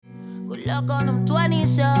Good luck on them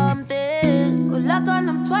 20-somethings. Good luck on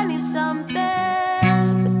them 20-somethings.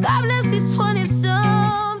 But God bless these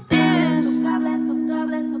 20-somethings. God bless them, God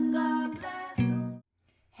bless them, God bless them.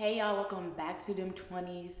 Hey y'all, welcome back to Them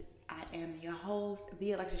 20s. I am your host,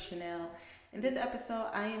 the Alexis Chanel. In this episode,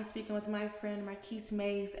 I am speaking with my friend Marquise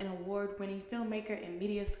Mays, an award-winning filmmaker and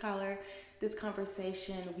media scholar. This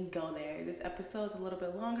conversation, we go there. This episode is a little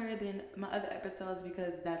bit longer than my other episodes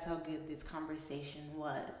because that's how good this conversation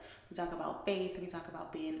was. We talk about faith, we talk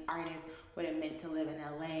about being an artist, what it meant to live in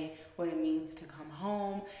LA, what it means to come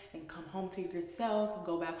home and come home to yourself,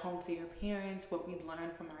 go back home to your parents, what we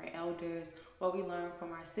learned from our elders, what we learned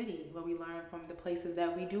from our city, what we learned from the places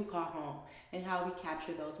that we do call home, and how we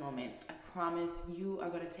capture those moments. I promise you are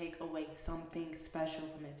going to take away something special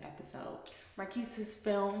from this episode. Marquise's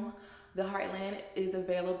film, The Heartland, is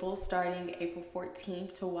available starting April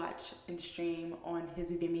 14th to watch and stream on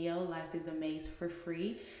his Vimeo, Life is a Maze, for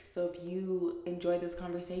free. So if you enjoy this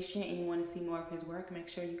conversation and you want to see more of his work, make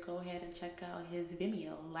sure you go ahead and check out his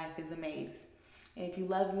Vimeo, Life is a Maze. And if you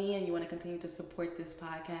love me and you want to continue to support this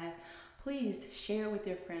podcast, please share with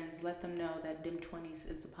your friends. Let them know that Dim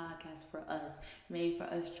 20s is the podcast for us, made for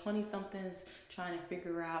us 20-somethings trying to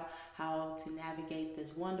figure out how to navigate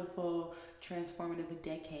this wonderful, transformative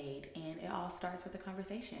decade. And it all starts with a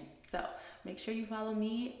conversation. So make sure you follow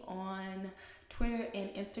me on Twitter and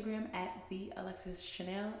Instagram at the Alexis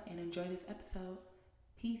Chanel and enjoy this episode.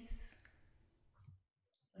 Peace.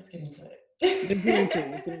 Let's get into it.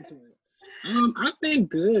 Let's get into it. I've been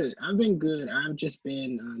good. I've just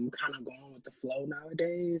been kind of going with the flow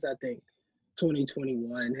nowadays. I think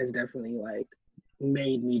 2021 has definitely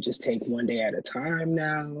made me just take one day at a time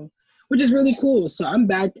now, which is really cool. So I'm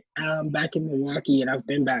back in Milwaukee, and I've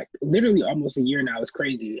been back literally almost a year now. It's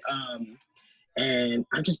crazy. And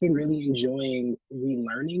I've just been really enjoying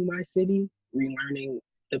relearning my city, relearning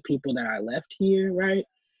the people that I left here, right?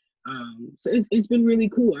 So it's been really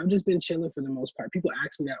cool. I've just been chilling for the most part. People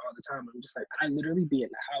ask me that all the time. I'm just like, I literally be in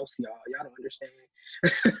the house, y'all. Y'all don't understand.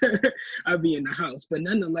 I be in the house, but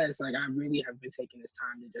nonetheless, I really have been taking this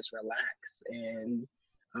time to just relax and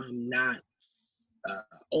not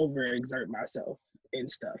overexert myself and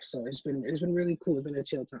stuff. So it's been really cool. It's been a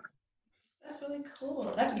chill time. That's really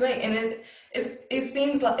cool. That's great. And it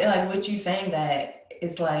seems like what you're saying, that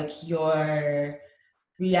it's like your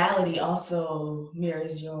reality also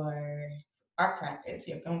mirrors your art practice,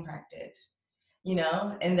 your film practice,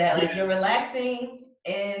 and that you're relaxing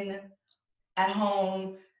at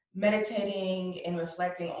home, meditating and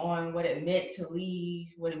reflecting on what it meant to leave,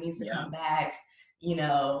 what it means to come back,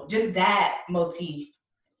 just that motif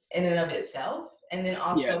in and of itself. And then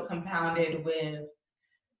also compounded with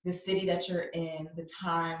the city that you're in, the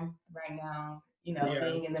time right now,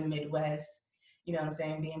 being in the Midwest, you know what I'm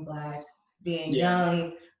saying, being Black, being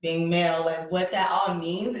young, being male, what that all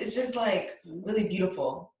means. It's just really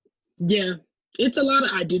beautiful. Yeah, it's a lot of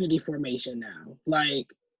identity formation now.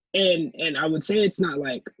 And I would say it's not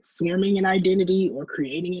forming an identity or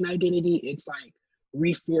creating an identity. It's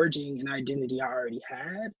reforging an identity I already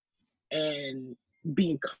had and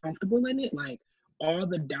being comfortable in it. All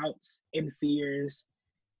the doubts and fears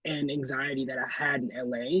and anxiety that I had in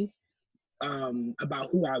LA, about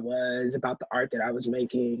who I was, about the art that I was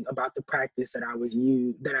making, about the practice that I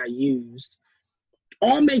used,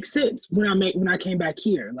 all makes sense when I came back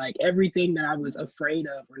here. Everything that I was afraid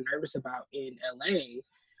of or nervous about in LA,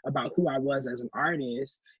 about who I was as an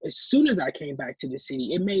artist, as soon as I came back to the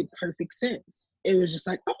city, it made perfect sense. It was just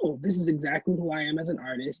oh, this is exactly who I am as an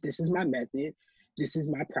artist. This is my method. This is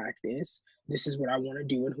my practice. This is what I want to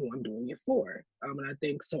do and who I'm doing it for. And I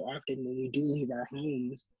think so often when we do leave our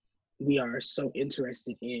homes, we are so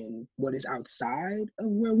interested in what is outside of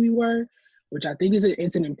where we were, which I think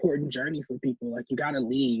it's an important journey for people. You got to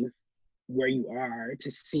leave where you are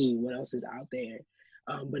to see what else is out there.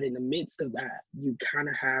 But in the midst of that, you kind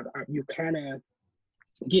of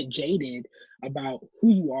get jaded about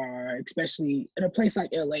who you are, especially in a place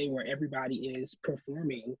like LA where everybody is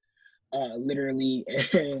performing, literally,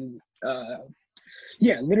 and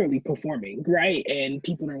literally performing, right? And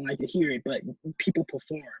people don't like to hear it, but people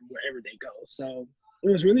perform wherever they go. So it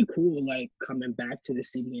was really cool, coming back to the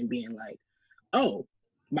city and being oh,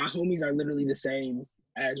 my homies are literally the same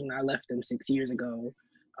as when I left them 6 years ago.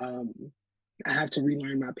 I have to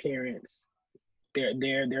relearn my parents,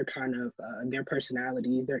 their kind of their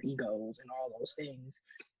personalities, their egos, and all those things.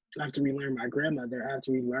 I have to relearn my grandmother. I have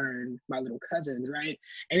to relearn my little cousins, right?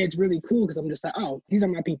 And it's really cool because I'm just oh, these are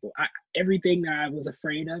my people. Everything that I was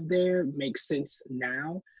afraid of there makes sense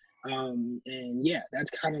now. And yeah,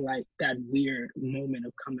 that's kind of like that weird moment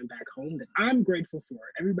of coming back home that I'm grateful for.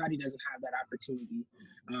 Everybody doesn't have that opportunity.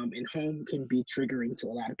 And home can be triggering to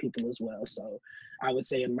a lot of people as well. So I would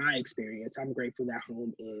say in my experience, I'm grateful that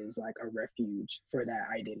home is like a refuge for that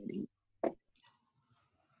identity.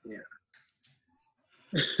 Yeah.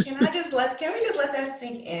 Can we just let that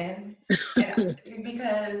sink in?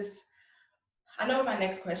 Because I know what my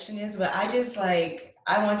next question is, but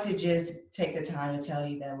I want to just take the time to tell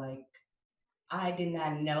you that like I did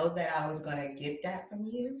not know that I was gonna get that from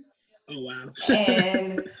you. Oh wow.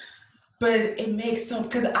 But it makes so,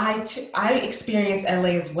 because I experienced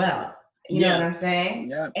LA as well. You know what I'm saying?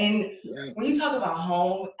 Yeah. And when you talk about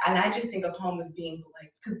home, and I just think of home as being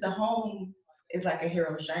like, because the home is like a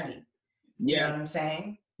hero's journey. You know what I'm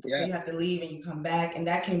saying? Yeah. You have to leave and you come back, and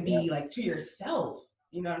that can be like to yourself.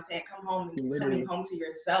 You know what I'm saying? Come home and coming home to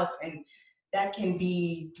yourself, and that can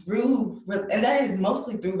be through, and that is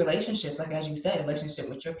mostly through relationships, like as you said, a relationship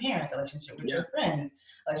with your parents, a relationship with your friends,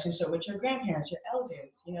 a relationship with your grandparents, your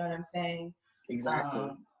elders. You know what I'm saying? Exactly.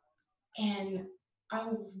 And I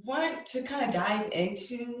want to kind of dive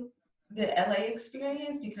into the LA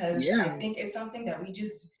experience because I think it's something that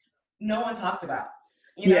no one talks about.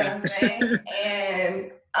 You know what I'm saying?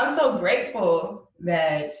 And I'm so grateful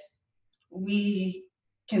that we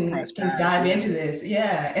can dive into this.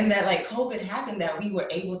 Yeah. And that like COVID happened, that we were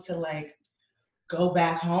able to like go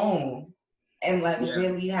back home and like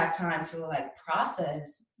really have time to like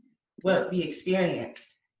process what we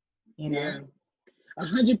experienced, you know?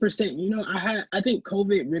 100%. You know, I think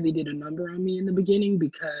COVID really did a number on me in the beginning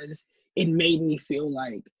because it made me feel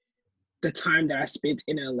like the time that I spent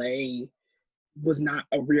in LA was not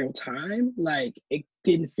a real time. Like it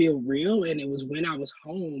didn't feel real. And it was when I was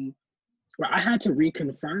home where I had to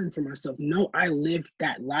reconfirm for myself, no, I lived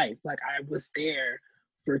that life. Like I was there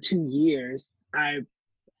for 2 years. I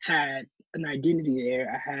had an identity there.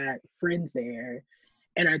 I had friends there.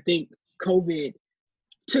 And I think COVID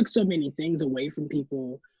took so many things away from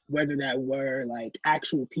people, whether that were like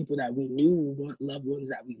actual people that we knew, loved ones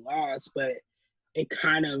that we lost, but it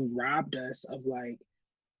kind of robbed us of like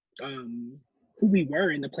who we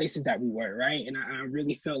were in the places that we were, right? And I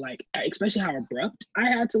really felt like, especially how abrupt I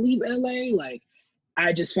had to leave LA, like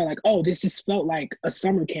I just felt like, oh, this just felt like a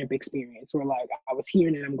summer camp experience, or like I was here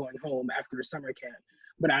and then I'm going home after a summer camp.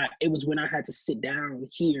 But it was when I had to sit down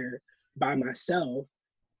here by myself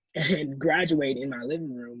and graduate in my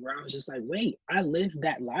living room where I was just like, wait, I lived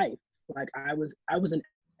that life. Like I was an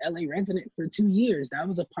LA resident for 2 years. That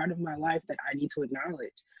was a part of my life that I need to acknowledge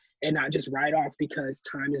and not just write off because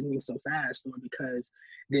time is moving so fast or because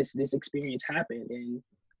this experience happened. And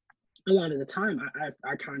a lot of the time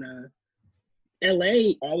I kind of,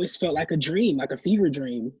 LA always felt like a dream, like a fever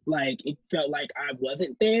dream. Like it felt like I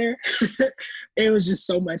wasn't there. It was just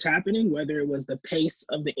so much happening, whether it was the pace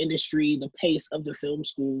of the industry, the pace of the film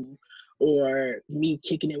school, or me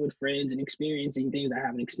kicking it with friends and experiencing things I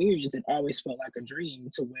haven't experienced. It always felt like a dream,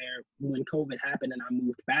 to where when COVID happened and I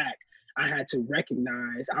moved back, I had to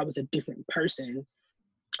recognize I was a different person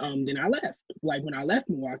than I left. Like when I left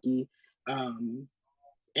Milwaukee,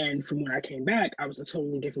 and from when I came back, I was a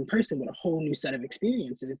totally different person with a whole new set of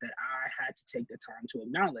experiences that I had to take the time to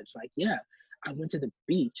acknowledge. Like, yeah, I went to the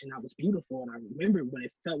beach and that was beautiful. And I remember what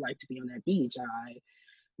it felt like to be on that beach.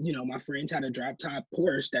 My friends had a drop top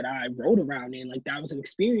Porsche that I rode around in. Like that was an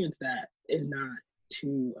experience that is not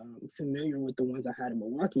too familiar with the ones I had in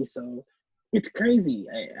Milwaukee. So it's crazy.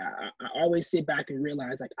 I always sit back and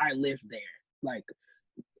realize like I lived there. Like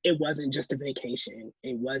it wasn't just a vacation.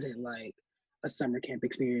 It wasn't like a summer camp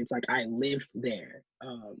experience. Like I lived there,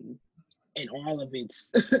 and all of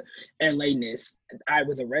its LA-ness, I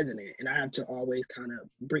was a resident, and I have to always kind of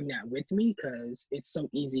bring that with me because it's so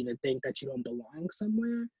easy to think that you don't belong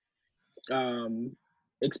somewhere,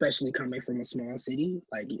 especially coming from a small city.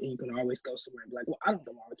 Like you can always go somewhere and be like, well, I don't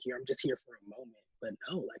belong here. I'm just here for a moment. But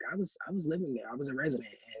no, like I was living there. I was a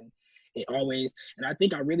resident, and I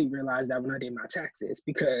think I really realized that when I did my taxes,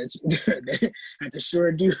 because I had to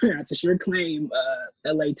sure claim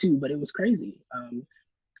LA too, but it was crazy.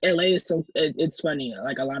 LA is it's funny.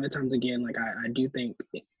 Like a lot of times, again, like I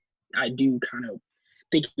do kind of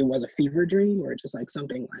think it was a fever dream, or just like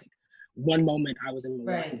something like one moment I was in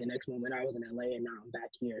Milwaukee, the next moment I was in LA, and now I'm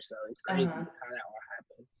back here. So it's crazy how that all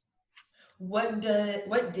happens. What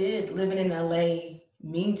did living in LA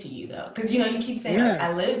mean to you though? Because you keep saying like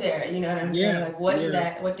I live there, you know what I'm saying? Like what did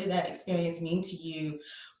that experience mean to you?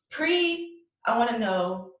 I want to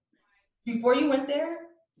know before you went there,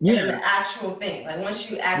 and then the actual thing. Like once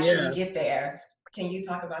you actually get there, can you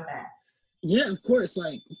talk about that? Yeah, of course.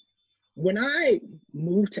 Like when I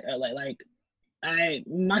moved to LA, like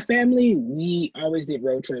My family, we always did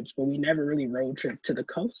road trips, but we never really road trip to the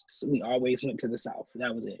coasts. We always went to the South.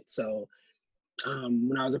 That was it. So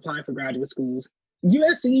when I was applying for graduate schools,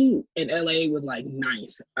 USC in LA was like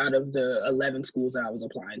ninth out of the 11 schools that I was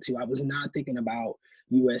applying to. I was not thinking about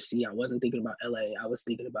USC. I wasn't thinking about LA. I was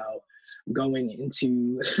thinking about going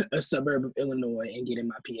into a suburb of Illinois and getting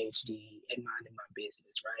my PhD and minding my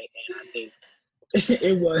business, right? And I think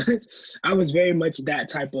I was very much that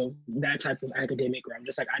type of academic where I'm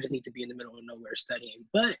just like, I just need to be in the middle of nowhere studying.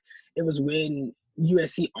 But it was when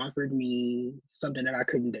USC offered me something that I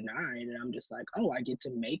couldn't deny, and I'm just like, oh, I get to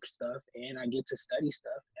make stuff and I get to study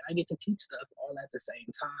stuff and I get to teach stuff all at the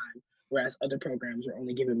same time, whereas other programs were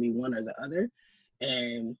only giving me one or the other.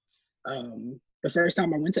 And the first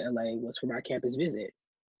time I went to LA was for my campus visit.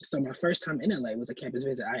 So my first time in LA was a campus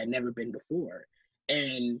visit. I had never been before.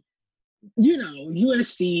 And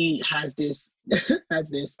USC has this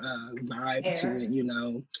vibe to it,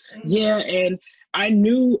 Yeah, and I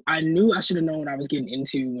knew I should have known what I was getting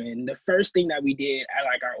into when the first thing that we did at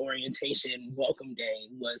like our orientation welcome day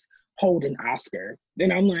was hold an Oscar.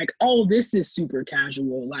 Then I'm like, oh, this is super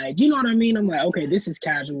casual. Like, you know what I mean? I'm like, okay, this is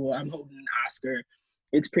casual. I'm holding an Oscar.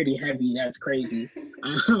 It's pretty heavy. That's crazy.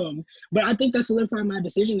 But I think that solidified my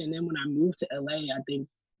decision. And then when I moved to LA, I think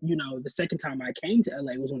the second time I came to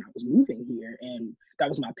LA was when I was moving here, and that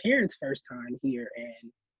was my parents' first time here.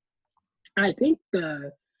 And I think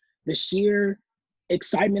the sheer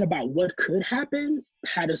excitement about what could happen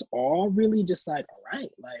had us all really just like, all right,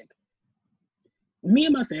 like me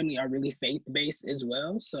and my family are really faith-based as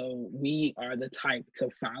well. So we are the type to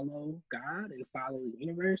follow God and follow the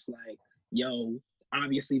universe. Like, yo,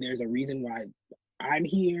 obviously there's a reason why I'm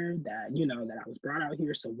here, that I was brought out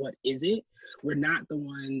here. So what is it? We're not the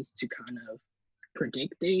ones to kind of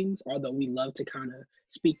predict things, although we love to kind of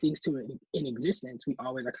speak things to it in existence. We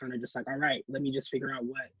always are kind of just like, all right, let me just figure out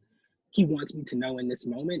what he wants me to know in this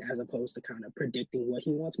moment, as opposed to kind of predicting what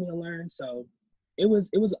he wants me to learn. So I was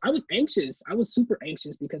anxious. I was super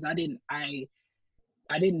anxious because I didn't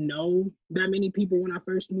know that many people when I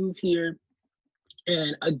first moved here.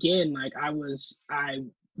 And again, like I was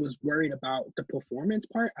worried about the performance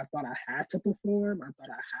part. I thought I had to perform. I thought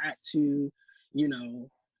I had to,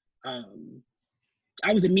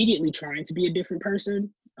 I was immediately trying to be a different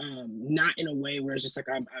person, not in a way where it's just like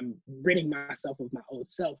I'm ridding myself of my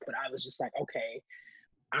old self, but I was just like, okay,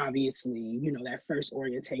 obviously, that first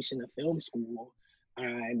orientation of film school,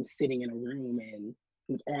 I'm sitting in a room and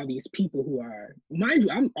with all these people who are, mind you,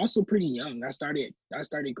 I'm also pretty young. I started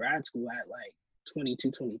grad school at like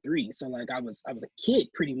 22, 23. So like I was a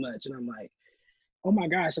kid pretty much. And I'm like, oh my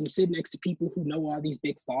gosh, I'm sitting next to people who know all these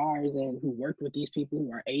big stars and who worked with these people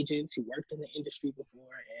who are agents, who worked in the industry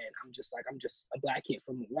before. And I'm just a Black kid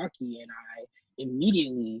from Milwaukee. And I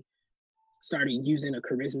immediately started using a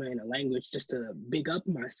charisma and a language just to big up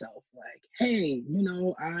myself. Like, hey,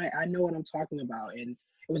 I know what I'm talking about. And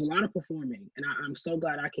it was a lot of performing. And I'm so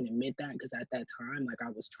glad I can admit that, because at that time, like I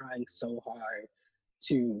was trying so hard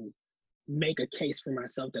to make a case for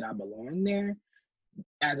myself that I belong there,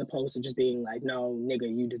 as opposed to just being like, no, nigga,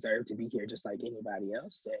 you deserve to be here just like anybody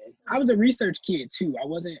else. And I was a research kid too. I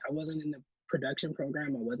wasn't in the production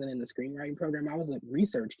program. I wasn't in the screenwriting program. I was a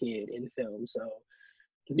research kid in film. So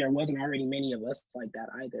there wasn't already many of us like that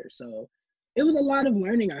either. So it was a lot of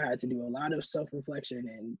learning I had to do, a lot of self-reflection.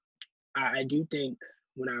 And I do think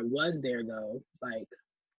when I was there though, like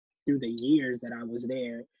through the years that I was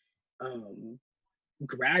there,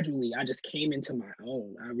 gradually I just came into my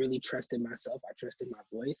own. I really trusted myself. I trusted my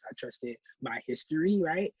voice. I trusted my history,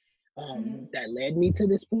 right? That led me to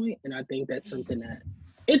this point. And I think that's something that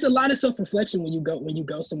it's a lot of self-reflection when you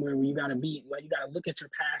go somewhere where you gotta look at your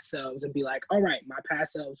past selves and be like, all right, my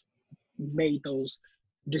past selves made those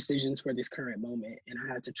decisions for this current moment, and I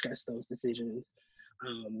had to trust those decisions,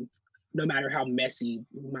 no matter how messy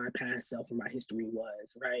my past self or my history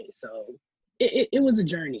was, right? So it was a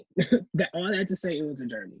journey. All that to say, it was a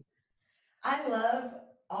journey. I love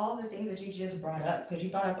all the things that you just brought up, because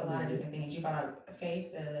you brought up a lot of different things. You brought up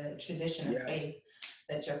faith, the tradition of faith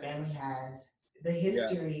that your family has, the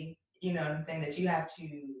history, you know what I'm saying, that you have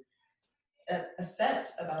to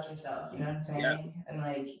accept about yourself, you know what I'm saying? And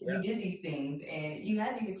like you did these things and you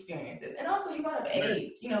had these experiences. And also you brought up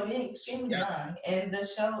age, being extremely young. And the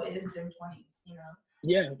show is Them 20s,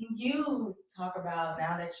 Yeah. You talk about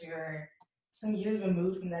now that you're some years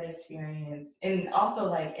removed from that experience, and also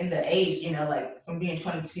like in the age, like from being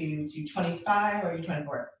 22 to 25, or are you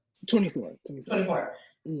 24? 24.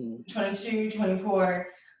 22, 24.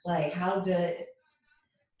 Like how does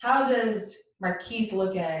Marquise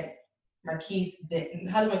look at Marquise?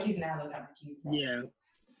 How does Marquise now look at Marquise? Yeah.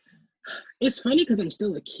 It's funny because I'm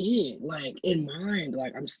still a kid. Like in mind,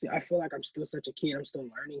 like I feel like I'm still such a kid. I'm still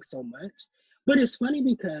learning so much. But it's funny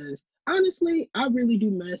because honestly, I really do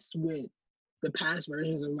mess with the past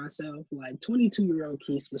versions of myself. Like 22-year-old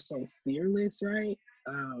Keith was so fearless, right?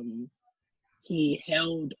 Um, he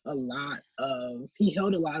held a lot of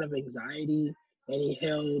anxiety, and he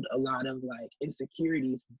held a lot of like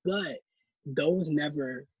insecurities, but those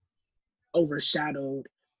never overshadowed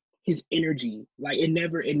his energy. Like it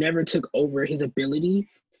never took over his ability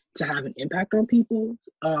to have an impact on people.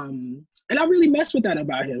 And I really messed with that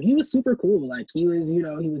about him. He was super cool. Like he was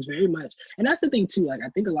very much, and that's the thing too. Like I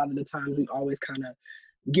think a lot of the times we always kind of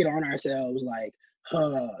get on ourselves like,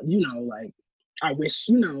 like I wish,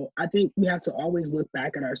 I think we have to always look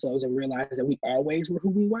back at ourselves and realize that we always were who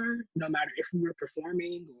we were, no matter if we were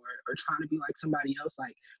performing or trying to be like somebody else.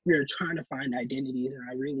 Like we were trying to find identities. And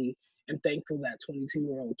I really am thankful that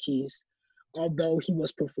 22-year-old Keith, although he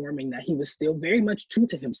was performing, that he was still very much true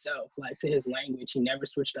to himself, like to his language. He never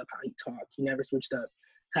switched up how he talked. He never switched up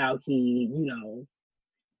how he,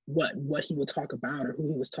 what he would talk about or who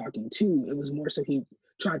he was talking to. It was more so he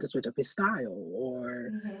tried to switch up his style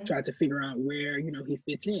or tried to figure out where he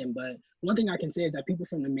fits in. But one thing I can say is that people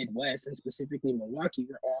from the Midwest and specifically Milwaukee,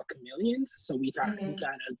 we're all chameleons, so we kind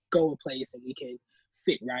of go a place and we can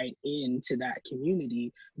fit right into that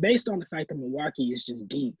community based on the fact that Milwaukee is just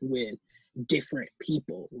deep with different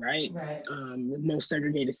people, right? The most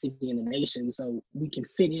segregated city in the nation, so we can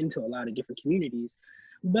fit into a lot of different communities.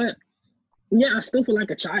 But yeah, I still feel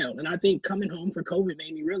like a child. And I think coming home for COVID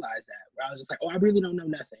made me realize that. Where I was just like, oh, I really don't know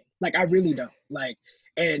nothing. Like, I really don't. Like,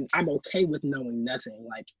 and I'm okay with knowing nothing.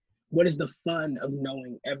 Like, what is the fun of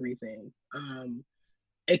knowing everything?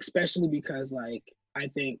 Especially because, like, I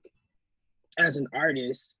think as an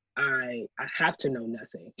artist, I have to know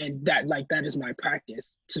nothing. And that is my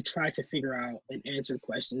practice, to try to figure out and answer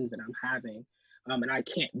questions that I'm having. And I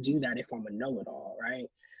can't do that if I'm a know-it-all, right?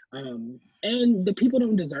 And the people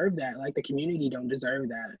don't deserve that. Like the community don't deserve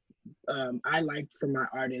that. I like for my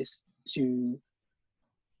artists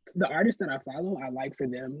the artists that I follow, I like for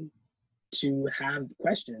them to have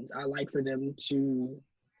questions. I like for them to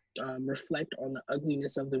reflect on the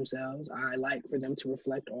ugliness of themselves. I like for them to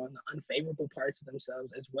reflect on the unfavorable parts of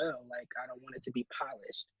themselves as well. Like I don't want it to be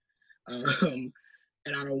polished.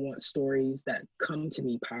 And I don't want stories that come to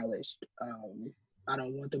me polished. I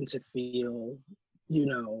don't want them to feel,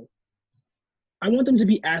 I want them to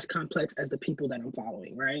be as complex as the people that I'm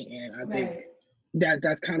following, right? And I think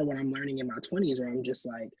that's kind of what I'm learning in my 20s, where I'm just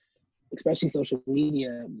like, especially social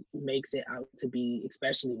media makes it out to be,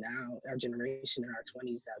 especially now, our generation in our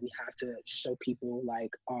 20s, that we have to show people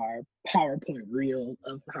like our PowerPoint reel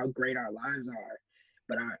of how great our lives are.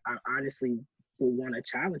 But I honestly will want to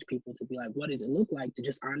challenge people to be like, what does it look like to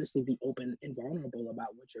just honestly be open and vulnerable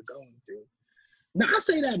about what you're going through? Now I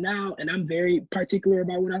say that now, and I'm very particular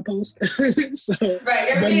about what I post. So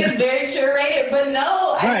everything is very curated, but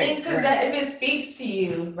no, I think because that if it speaks to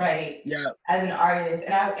you, as an artist,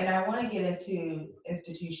 and I want to get into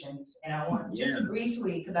institutions, and I want just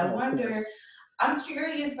briefly because I wonder, I'm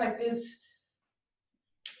curious, like the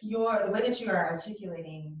way that you are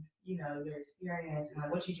articulating, your experience and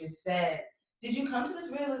like what you just said. Did you come to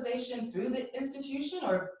this realization through the institution,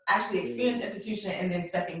 or actually experience institution and then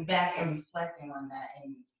stepping back and reflecting on that?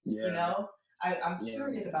 And I'm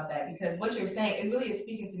curious about that, because what you're saying, it really is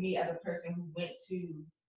speaking to me as a person who went to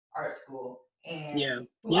art school and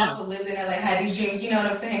who also lived in LA, had these dreams, you know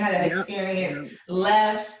what I'm saying, had that experience,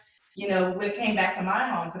 left, came back to my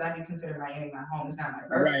home, because I do consider Miami my home. It's not my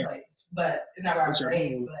birthplace, but it's not where I was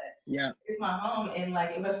raised, but it's my home. And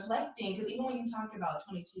like reflecting, because even when you talk about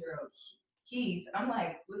 22-year-old Keys, I'm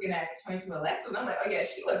like looking at 22 Alexis. I'm like, oh yeah,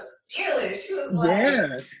 she was fearless. She was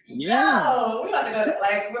like, yo, we're about to go to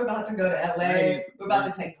LA. We're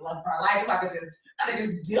about to take the love of our life. We're about to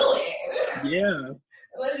just do it. Yeah.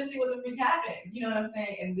 Let's just see what the freak happens. You know what I'm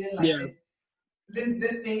saying? And then like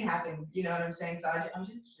this thing happens. You know what I'm saying? So I'm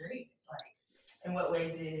just curious, like, in what way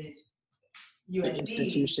did USC the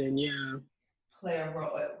institution, play a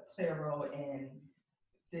role in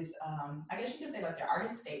this, I guess you could say like the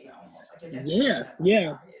artist statement almost, like your definition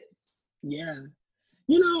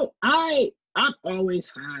I've always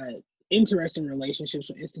had interesting relationships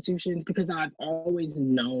with institutions, because I've always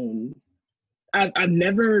known, I've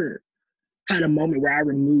never had a moment where I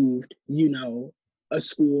removed, a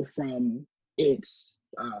school from its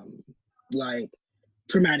like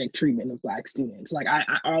traumatic treatment of Black students. Like I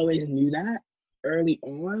always knew that early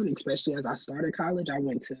on, especially as I started college. I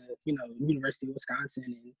went to, University of Wisconsin,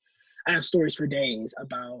 and I have stories for days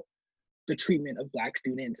about the treatment of Black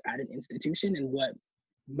students at an institution and what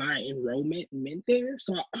my enrollment meant there.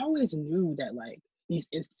 So I always knew that like these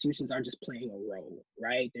institutions are just playing a role,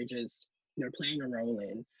 right? They're playing a role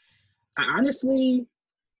in. I honestly,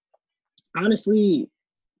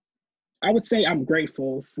 I would say I'm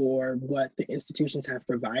grateful for what the institutions have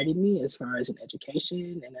provided me as far as an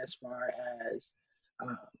education and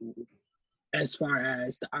um, as far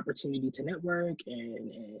as the opportunity to network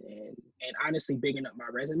and honestly bigging up my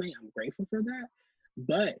resume. I'm grateful for that.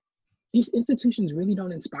 But these institutions really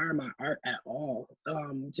don't inspire my art at all,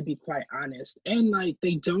 to be quite honest. And like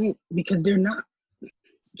they don't because they're not.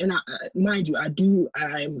 And mind you,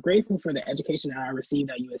 I am grateful for the education that I received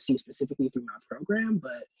at USC specifically through my program,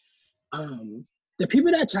 but the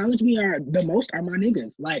people that challenge me are the most are my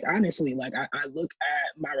niggas. Like honestly, like I look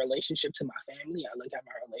at my relationship to my family, I look at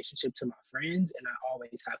my relationship to my friends, and I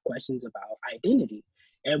always have questions about identity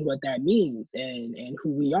and what that means and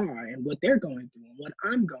who we are and what they're going through and what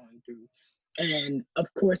I'm going through. And of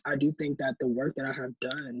course, I do think that the work that I have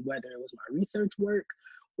done, whether it was my research work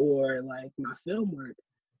or like my film work,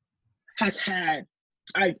 has had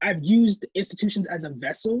I've used institutions as a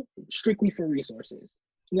vessel strictly for resources.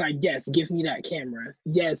 Like, yes, give me that camera.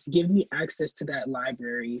 Yes, give me access to that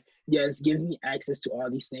library. Yes, give me access to all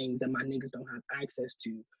these things that my niggas don't have access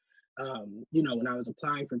to. When I was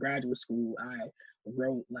applying for graduate school, I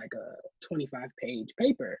wrote like a 25-page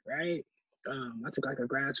paper, right? I took like a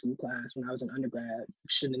grad school class when I was an undergrad.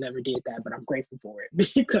 Should have never did that, but I'm grateful for it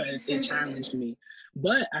because it challenged me.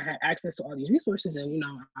 But I had access to all these resources, and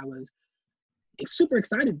I was super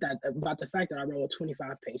excited about the fact that I wrote a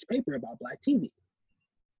 25-page paper about Black TV.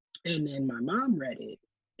 And then my mom read it,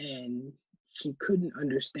 and she couldn't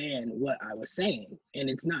understand what I was saying. And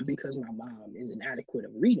it's not because my mom is inadequate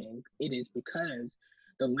of reading. It is because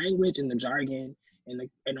the language and the jargon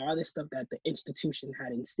and all this stuff that the institution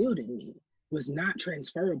had instilled in me was not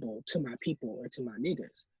transferable to my people or to my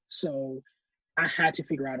niggas. So I had to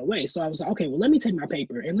figure out a way. So I was like, okay, well, let me take my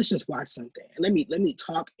paper and let's just watch something. And let me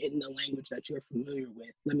talk in the language that you're familiar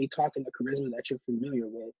with. Let me talk in the charisma that you're familiar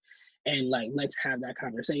with. And like, let's have that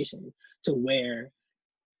conversation to where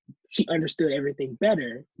she understood everything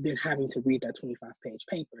better than having to read that 25-page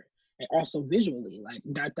paper. And also visually, like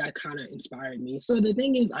that kind of inspired me. So the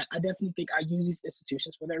thing is, I definitely think I use these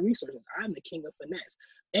institutions for their resources. I'm the king of finesse.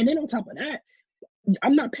 And then on top of that,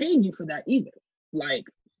 I'm not paying you for that either. Like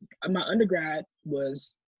my undergrad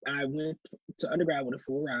I went to undergrad with a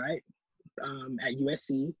full ride. At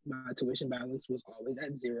USC, my tuition balance was always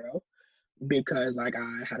at zero because like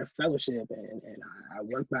I had a fellowship and I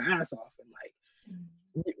worked my ass off. And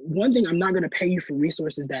like one thing, I'm not gonna pay you for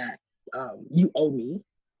resources that you owe me,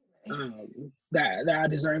 that I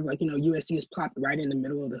deserve. Like, USC is plopped right in the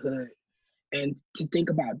middle of the hood. And to think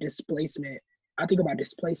about displacement, I think about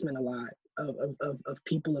displacement a lot of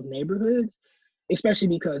people of neighborhoods, especially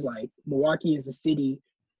because like Milwaukee is a city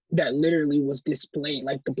that literally was displaced,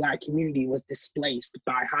 like the Black community was displaced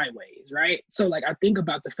by highways, right? So like I think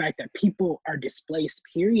about the fact that people are displaced,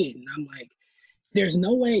 period. And I'm like, there's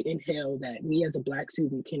no way in hell that me as a Black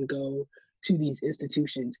student can go to these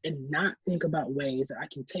institutions and not think about ways that I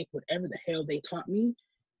can take whatever the hell they taught me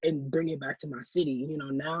and bring it back to my city.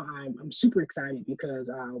 Now I'm super excited because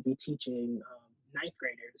I'll be teaching ninth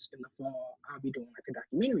graders in the fall. I'll be doing like a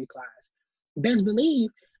documentary class. Best believe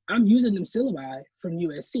I'm using them syllabi from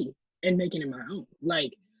USC and making it my own.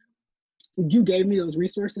 Like, you gave me those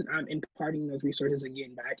resources, I'm imparting those resources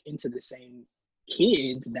again back into the same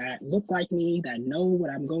kids that look like me, that know what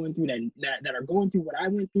I'm going through, that are going through what I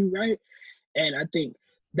went through, right? And I think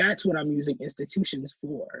that's what I'm using institutions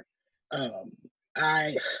for.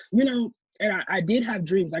 I did have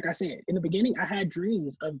dreams. Like I said, in the beginning, I had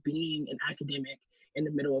dreams of being an academic in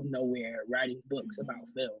the middle of nowhere, writing books about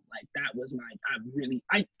film. Like that was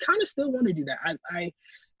I kind of still want to do that. I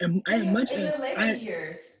am much as I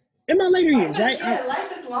years. In my later years, right?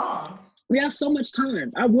 Life is long. We have so much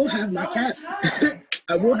time. I will have my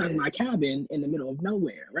I will have my cabin in the middle of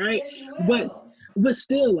nowhere, right? Yes, you will. But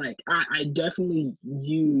still, like I definitely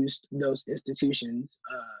used those institutions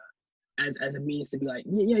as a means to be like,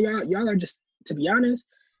 yeah, y'all are just, to be honest,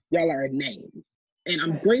 y'all are a name. And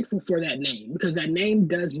I'm grateful for that name because that name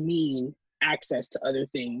does mean access to other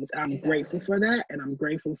things. I'm grateful for that. And I'm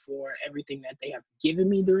grateful for everything that they have given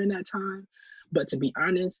me during that time. But to be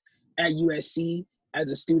honest, at USC,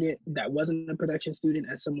 as a student that wasn't a production student,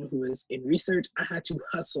 as someone who is in research, I had to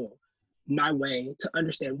hustle my way to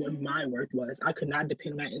understand what my worth was. I could not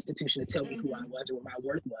depend on that institution to tell me who I was or what my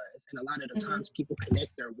worth was. And a lot of the times people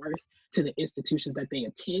connect their worth to the institutions that they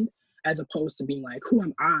attend, as opposed to being like, who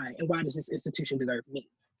am I and why does this institution deserve me?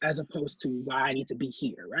 As opposed to why I need to be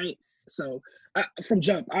here, right? So from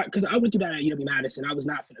jump, because I went through that at UW-Madison, I was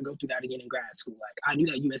not going to go through that again in grad school. Like I knew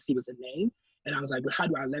that USC was a name, and I was like, well, how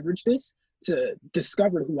do I leverage this to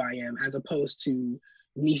discover who I am, as opposed to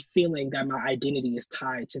me feeling that my identity is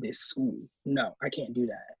tied to this school? No, I can't do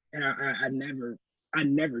that, and I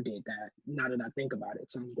never did that. Now that I think about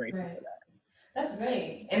it, so I'm grateful for that. That's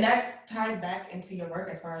great. And that ties back into your work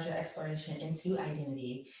as far as your exploration into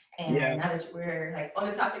identity. And Yeah. Now that we're like on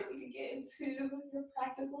the topic, we can get into your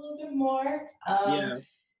practice a little bit more. Yeah.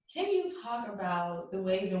 Can you talk about the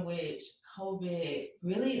ways in which COVID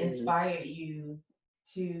really inspired you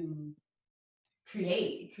to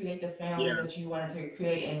create the films that you wanted to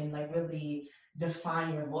create and like really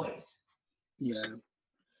define your voice? Yeah.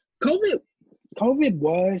 COVID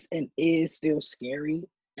was and is still scary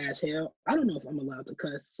as hell. I don't know if I'm allowed to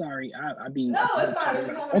cuss. Sorry, I'd be. No, it's fine. We're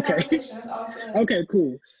just having a conversation. It's all good. Okay,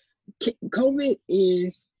 cool. COVID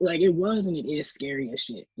is like, it was and it is scary as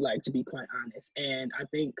shit, like, to be quite honest. And I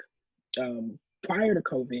think prior to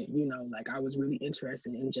COVID, you know, like I was really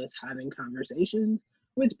interested in just having conversations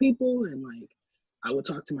with people, and like I would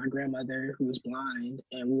talk to my grandmother who was blind,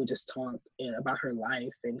 and we would just talk about her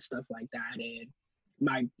life and stuff like that. And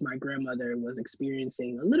my grandmother was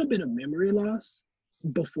experiencing a little bit of memory loss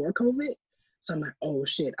before COVID. So I'm like, oh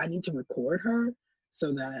shit, I need to record her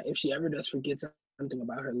so that if she ever does forget something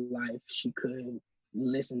about her life, she could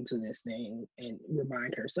listen to this thing and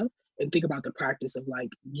remind herself, and think about the practice of like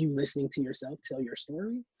you listening to yourself tell your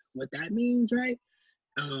story, what that means, right?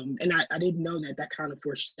 And I didn't know that kind of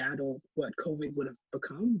foreshadowed what COVID would have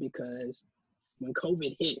become, because when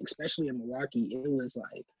COVID hit, especially in Milwaukee, it was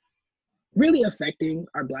like really affecting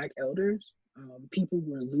our Black elders. People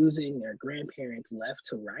were losing their grandparents left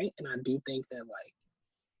to right. And I do think that like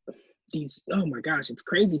oh my gosh, it's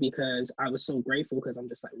crazy, because I was so grateful, because I'm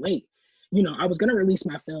just like, wait, you know, I was going to release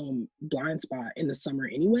my film Blind Spot in the summer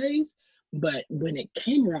anyways, but when it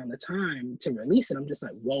came around the time to release it, I'm just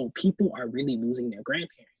like, whoa, people are really losing their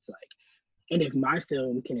grandparents. Like, and if my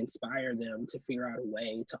film can inspire them to figure out a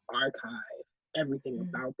way to archive everything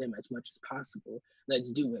about them as much as possible,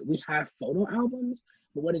 let's do it. We have photo albums,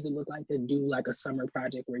 but what does it look like to do like a summer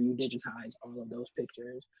project where you digitize all of those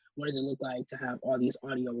pictures? What does it look like to have all these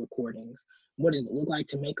audio recordings? What does it look like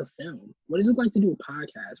to make a film? What does it look like to do a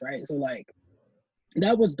podcast, right? So like,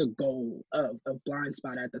 that was the goal of Blind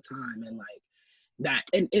Spot at the time. And like that,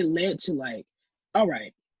 and it led to like, all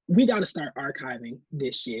right, we got to start archiving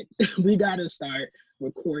this shit. We got to start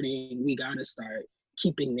recording. We got to start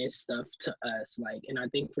keeping this stuff to us. Like, and I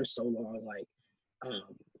think for so long, like,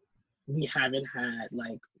 we haven't had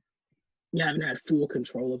full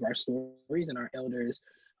control of our stories, and our elders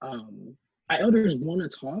want to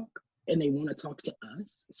talk, and they want to talk to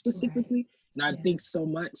us specifically. And I think so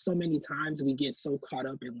many times we get so caught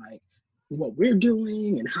up in like what we're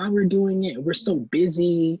doing and how we're doing it, and we're so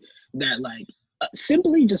busy that like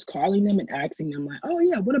simply just calling them and asking them like, oh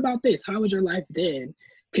yeah, what about this? How was your life then?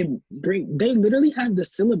 They literally have the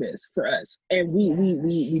syllabus for us, and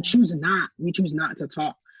we choose not to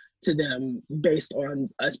talk to them based on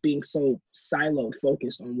us being so siloed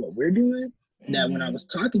focused on what we're doing. That when I was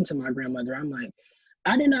talking to my grandmother, I'm like,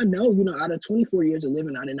 I did not know, you know, out of 24 years of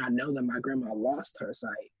living, I did not know that my grandma lost her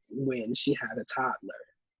sight when she had a toddler,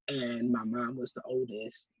 and my mom was the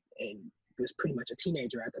oldest and was pretty much a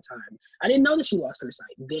teenager at the time. I didn't know that she lost her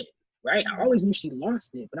sight then, right? I always knew she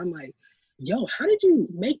lost it, but I'm like, yo, how did you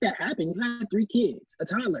make that happen? You had 3 kids, a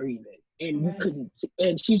toddler even, and you couldn't.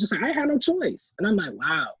 And she's just like, I had no choice. And I'm like,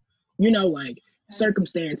 wow, you know, like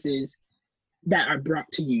circumstances that are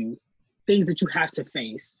brought to you, things that you have to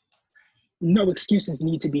face. No excuses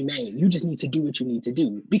need to be made. You just need to do what you need to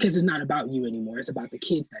do, because it's not about you anymore. It's about the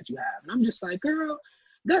kids that you have. And I'm just like, girl,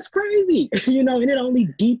 that's crazy, you know. And it only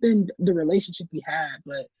deepened the relationship we had,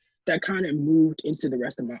 but that kind of moved into the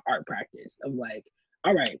rest of my art practice of like,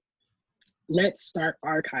 all right, let's start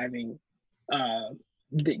archiving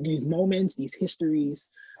these moments, these histories,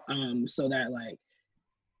 so that like,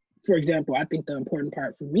 for example, I think the important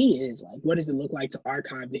part for me is like, what does it look like to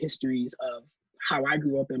archive the histories of how I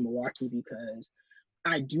grew up in Milwaukee? Because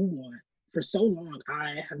I do want, for so long,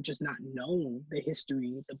 I have just not known the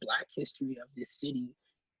history, the Black history of this city,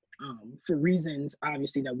 for reasons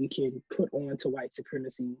obviously that we can put on to white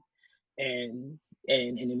supremacy and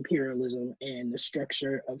imperialism and the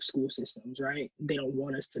structure of school systems, right? They don't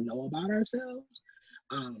want us to know about ourselves.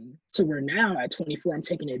 So we're now at 24, I'm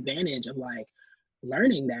taking advantage of like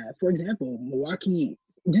learning that. For example, Milwaukee,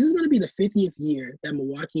 this is going to be the 50th year that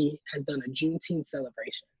Milwaukee has done a Juneteenth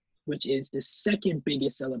celebration, which is the second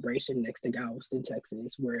biggest celebration next to Galveston,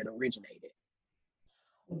 Texas, where it originated.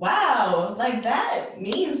 Wow, like that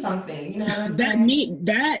means something, you know what I'm saying?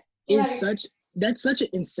 That is that's such an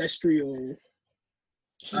ancestral um,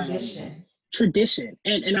 Tradition. tradition.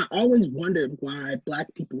 And I always wondered why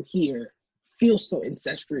Black people here feel so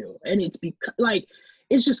ancestral. And it's because, like,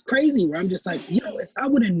 it's just crazy where I'm just like, if I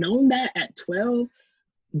would have known that at 12,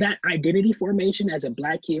 that identity formation as a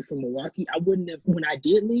Black kid from Milwaukee, I wouldn't have, when I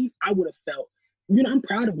did leave, I would have felt, I'm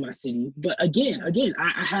proud of my city. But again,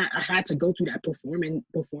 I had to go through that performing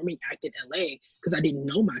act in LA because I didn't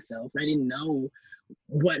know myself. I didn't know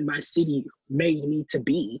what my city made me to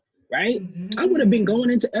be, right? Mm-hmm. I would have been going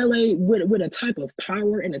into LA with a type of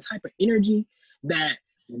power and a type of energy that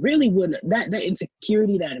really wouldn't, that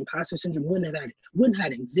insecurity, that imposter syndrome wouldn't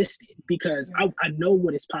have existed because I know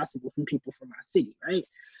what is possible from people from my city, right?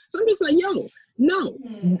 So I'm just like, no,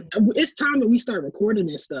 it's time that we start recording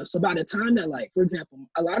this stuff. So by the time that, like, for example,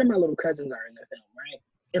 a lot of my little cousins are in the film, right?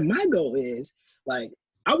 And my goal is, like,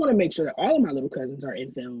 I want to make sure that all of my little cousins are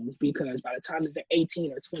in films because by the time that they're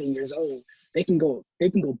 18 or 20 years old, they can go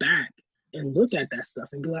back and look at that stuff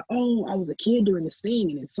and be like, oh, I was a kid doing this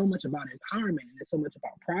thing, and it's so much about empowerment and it's so much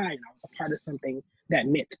about pride. And I was a part of something that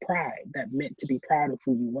meant pride, that meant to be proud of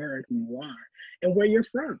who you were and who you are and where you're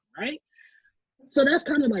from, right? So that's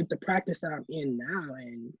kind of like the practice that I'm in now.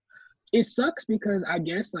 And it sucks because I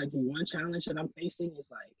guess like one challenge that I'm facing is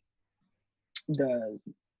like the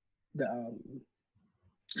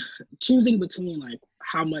choosing between like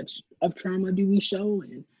how much of trauma do we show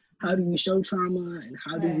and how do we show trauma and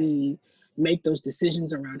how do we make those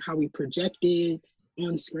decisions around how we project it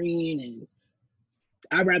on screen. And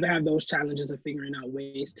I'd rather have those challenges of figuring out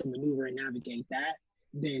ways to maneuver and navigate that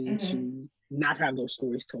than to not have those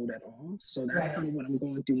stories told at all. So that's kind of what I'm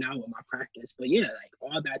going through now with my practice. But yeah, like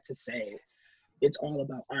all that to say, it's all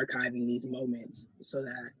about archiving these moments so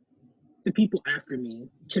that the people after me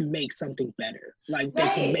can make something better. Like they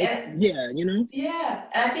can make, Yeah,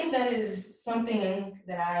 and I think that is something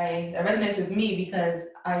that resonates with me because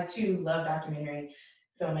I too love documentary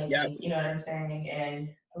filmmaking. You know what I'm saying? And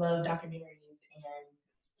I love documentaries and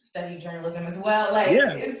study journalism as well. Like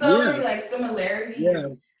it's so many like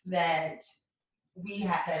similarities that we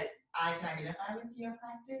have that I can identify with your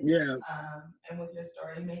practice, and with your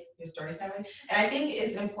storytelling. And I think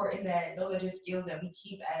it's important that those are just skills that we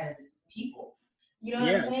keep as people. You know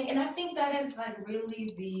what I'm saying? And I think that is like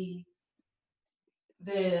really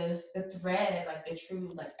the thread, like the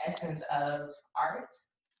true like essence of art.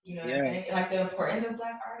 You know what I'm saying? And, like the importance of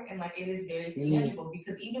Black art, and like it is very tangible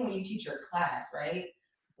because even when you teach your class, right?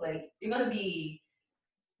 Like you're gonna be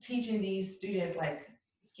teaching these students like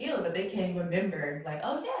skills that they can remember, like,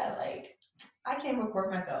 oh yeah, like I can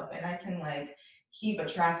record myself and I can like keep a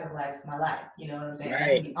track of like my life, you know what I'm saying?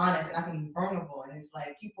 I can be honest and I can be vulnerable, and it's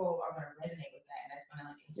like people are gonna resonate with that, and that's gonna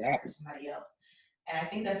like inspire somebody else. And I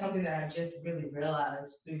think that's something that I just really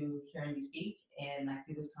realized through hearing you speak and like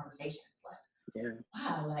through this conversation. It's like,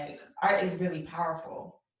 wow, like art is really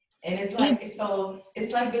powerful. And it's like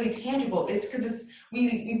it's like really tangible. It's because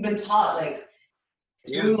we've been taught like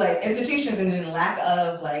through like institutions and then lack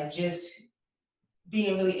of like just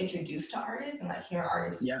being really introduced to artists and like hearing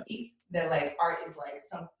artists speak, that like art is like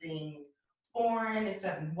something foreign, it's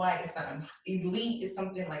something white, it's something elite, it's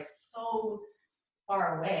something like so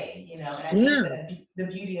far away, you know. And I think that the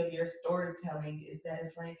beauty of your storytelling is that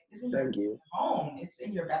it's like it's in your home, it's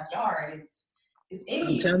in your backyard, it's in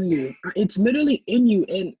you. I'm telling you, it's literally in you.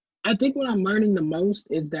 And I think what I'm learning the most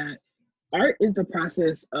is that art is the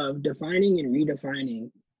process of defining and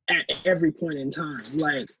redefining at every point in time.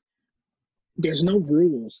 Like, there's no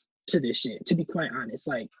rules to this shit, to be quite honest.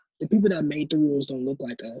 Like, the people that made the rules don't look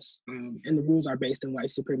like us, and the rules are based in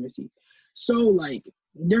white supremacy. So, like,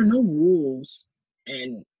 there are no rules,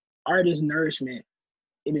 and art is nourishment.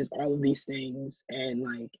 It is all of these things, and,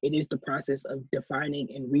 like, it is the process of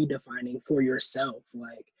defining and redefining for yourself.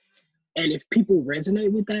 Like, and if people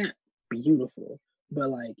resonate with that, beautiful. But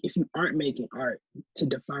like, if you aren't making art to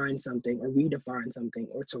define something or redefine something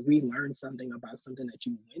or to relearn something about something that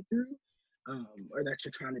you went through, or that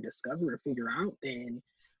you're trying to discover or figure out, then,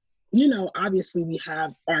 you know, obviously we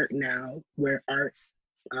have art now where art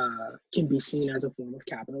can be seen as a form of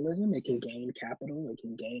capitalism. It can gain capital, it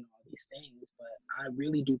can gain all these things. But I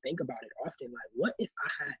really do think about it often. Like, what if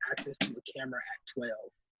I had access to a camera at 12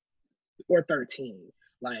 or 13?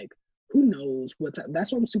 Like, who knows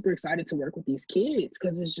that's why I'm super excited to work with these kids,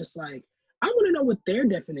 because it's just like, I want to know what their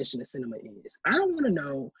definition of cinema is. I don't want to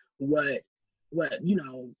know what you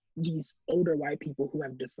know, these older white people who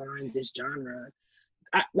have defined this genre.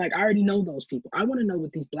 I already know those people. I want to know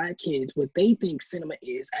what these Black kids, what they think cinema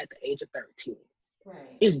is at the age of 13.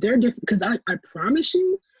 Right. Is there different? Because I promise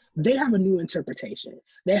you, they have a new interpretation.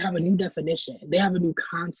 They have a new definition. They have a new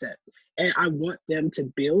concept. And I want them to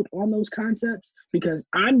build on those concepts because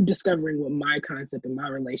I'm discovering what my concept and my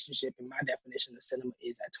relationship and my definition of cinema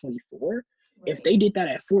is at 24. Right. If they did that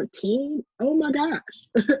at 14, oh my gosh,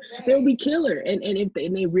 right. They'll be killer. And if they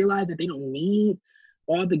realize that they don't need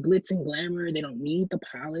all the glitz and glamour, they don't need the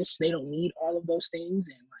polish, they don't need all of those things.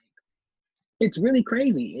 And like, it's really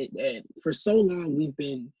crazy. For so long, we've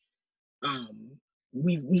been,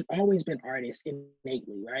 we've always been artists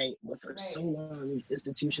innately, right? But for so long, these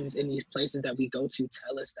institutions and these places that we go to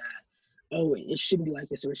tell us that, oh, it shouldn't be like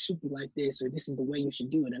this, or it should be like this, or this is the way you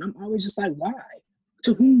should do it. And I'm always just like, why?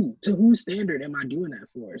 To who? To whose standard am I doing that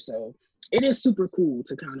for? So it is super cool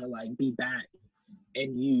to kind of like be back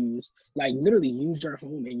and literally use your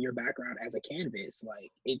home and your background as a canvas.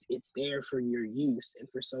 Like it's there for your use. And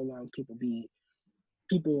for so long, people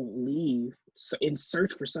leave in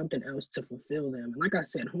search for something else to fulfill them. And like I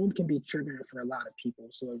said, home can be triggering for a lot of people.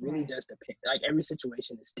 So it really does depend. Like every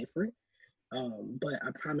situation is different. But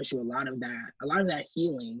I promise you a lot of that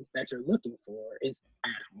healing that you're looking for is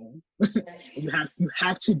at home. you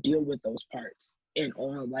have to deal with those parts in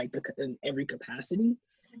all like in every capacity.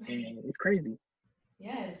 And it's crazy.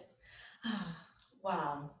 Yes.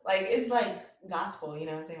 Wow. Like it's like gospel, you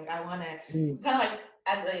know what I'm saying? Like I want to kind of like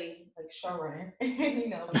as a showrunner,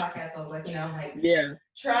 podcast. I was like, like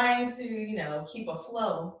trying to, keep a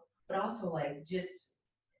flow, but also like just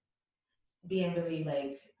being really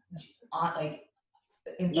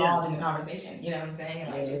involved in the conversation. You know what I'm saying?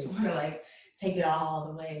 And just want to take it all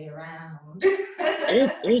the way around.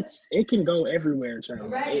 it can go everywhere,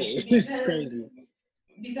 child. Right. It's crazy.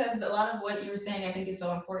 Because a lot of what you were saying, I think is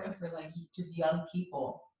so important for just young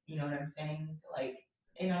people. You know what I'm saying? Like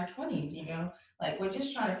in our 20s, we're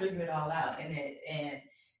just trying to figure it all out, and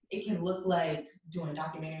it can look like doing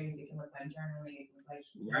documentaries. It can look like journaling. It can look like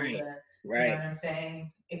yoga. Right. You know what I'm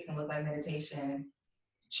saying? It can look like meditation,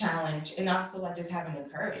 challenge, and also just having the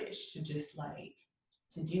courage to just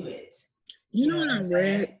to do it. You know what I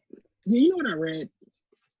read? You know what I read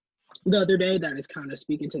the other day that is kind of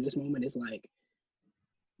speaking to this moment is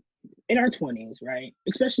in our 20s, right?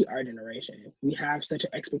 Especially our generation, we have such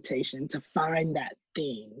an expectation to find that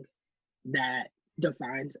thing that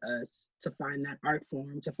defines us, to find that art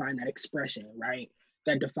form, to find that expression, right?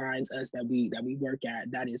 That defines us, that we work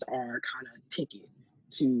at, that is our kind of ticket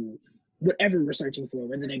to whatever we're searching for,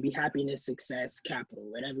 whether they be happiness, success, capital,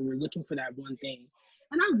 whatever. We're looking for that one thing.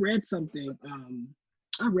 And I read something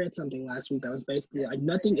last week that was basically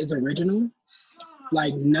nothing is original.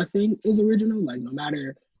 Nothing is original. No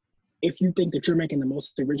matter if you think that you're making the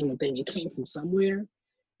most original thing, it came from somewhere.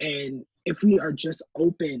 And if we are just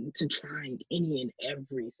open to trying any and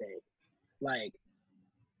everything, why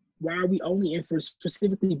are we only, and for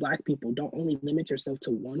specifically Black people, don't only limit yourself to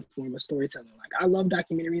one form of storytelling. I love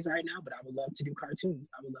documentaries right now, but I would love to do cartoons.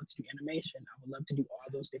 I would love to do animation. I would love to do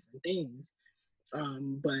all those different things.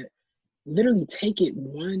 But literally take it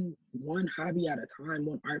one hobby at a time,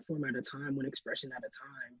 one art form at a time, one expression at a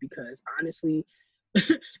time, because honestly,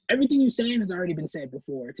 everything you're saying has already been said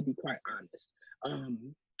before, to be quite honest.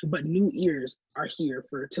 But new ears are here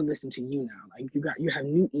to listen to you now. You have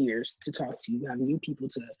new ears to talk to. You have new people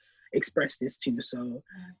to express this to. So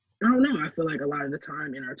I don't know. I feel like a lot of the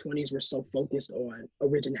time in our 20s, we're so focused on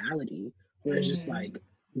originality, where it's just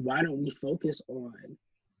why don't we focus on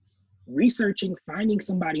researching, finding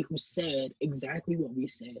somebody who said exactly what we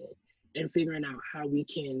said, and figuring out how we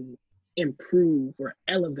can improve or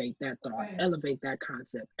elevate that thought, elevate that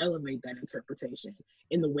concept, elevate that interpretation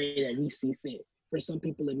in the way that we see fit. For some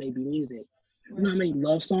people, it may be music. You know how many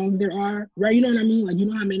love songs there are, right? You know what I mean? You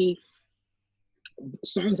know how many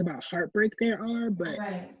songs about heartbreak there are, but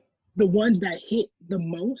the ones that hit the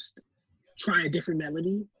most try a different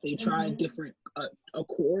melody. They try a different a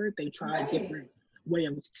chord. They try a different way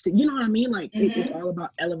of, you know what I mean? It's all about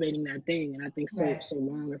elevating that thing. And I think so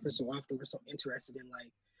long and for so often we're so interested in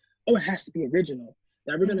oh, it has to be original.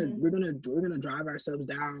 That we're gonna drive ourselves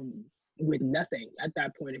down with nothing at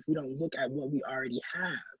that point if we don't look at what we already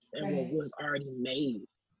have and what was already made.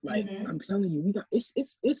 I'm telling you, we got it's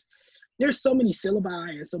there's so many syllabi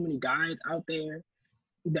and so many guides out there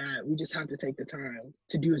that we just have to take the time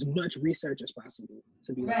to do as much research as possible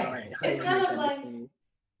to be all right. It's kind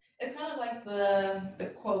of like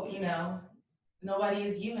the quote, nobody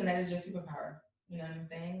is you and that is your superpower. You know what I'm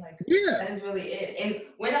saying? That is really it. And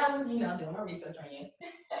when I was, doing my research on you,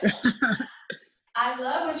 I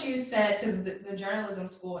love what you said, because the journalism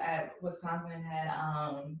school at Wisconsin had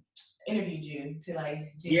interviewed you to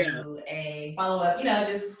do a follow-up,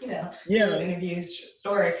 interview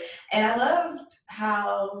story. And I loved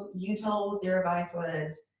how you told their advice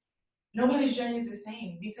was nobody's journey is the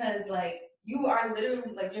same because like you are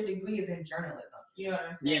literally like your degree is in journalism. You know what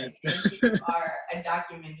I'm Yeah. saying? And you are a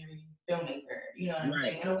documentary filmmaker. You know what I'm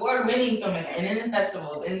Right. saying? An award-winning filmmaker, and in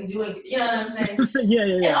festivals, and doing. You know what I'm saying? Yeah.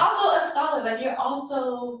 And also a scholar. Like you're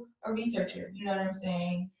also a researcher. You know what I'm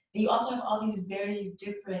saying? And you also have all these very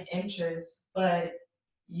different interests, but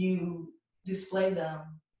you display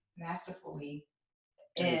them masterfully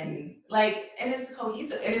and like and it's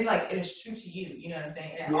cohesive and it's like it is true to you, you know what I'm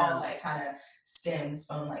saying, and it all like kind of stems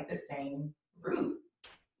from like the same root,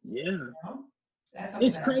 Yeah. you know? That's something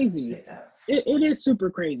It's that crazy. I picked up. It is super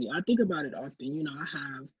crazy. I think about it often. You know, I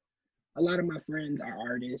have a lot of my friends are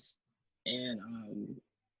artists, and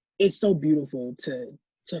it's so beautiful to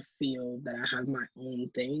feel that I have my own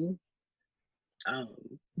thing.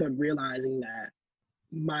 But realizing that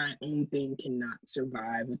my own thing cannot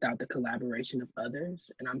survive without the collaboration of others.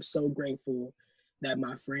 And I'm so grateful that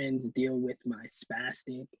my friends deal with my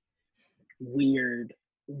spastic, weird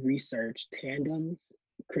research tandems,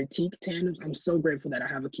 critique tandems. I'm so grateful that I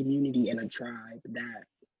have a community and a tribe that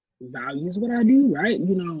values what I do, right?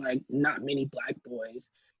 You know, like not many Black boys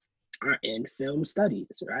are in film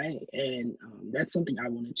studies, right? And that's something I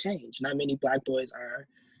want to change. Not many Black boys are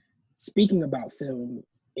speaking about film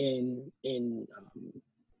in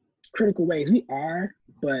critical ways. We are,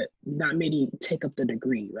 but not many take up the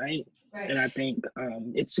degree, right? Right. And I think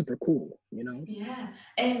it's super cool, you know? Yeah.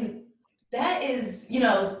 And that is, you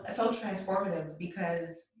know, so transformative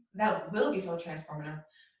because that will be so transformative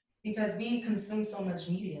because we consume so much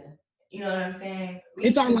media. You know what I'm saying?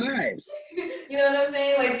 It's our lives. You know what I'm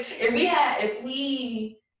saying? Like if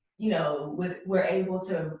we, you know, were able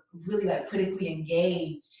to really like critically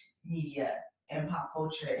engage media and pop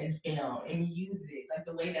culture and film and music, like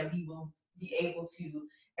the way that we will be able to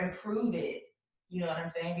improve it. You know what I'm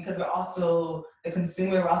saying? Because we're also the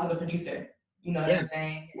consumer, we're also the producer. You know what I'm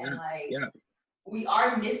saying? And like we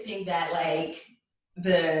are missing that like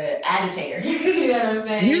the agitator, you know what I'm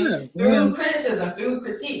saying? Through criticism, through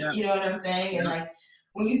critique, you know what I'm saying? And like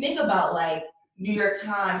when you think about like New York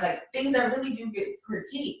Times, like things that really do get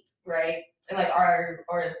critiqued, right? And like are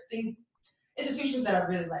or things institutions that are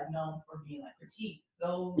really like known for being like critiqued,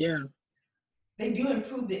 those they do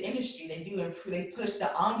improve the industry, they do improve, they push the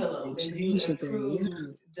envelope, they do improve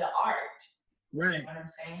the art. Right. You know what I'm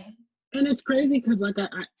saying? And it's crazy because like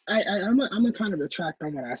I'm gonna kind of retract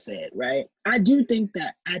on what I said, right? I do think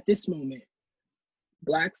that at this moment,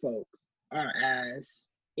 Black folk are as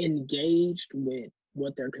engaged with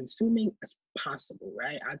what they're consuming as possible,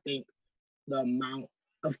 right? I think the amount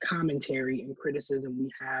of commentary and criticism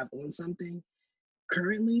we have on something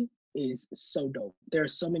currently is so dope. There are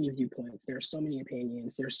so many viewpoints, there are so many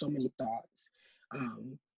opinions, there's so many thoughts.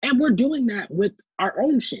 And we're doing that with our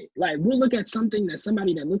own shit. Like we'll look at something that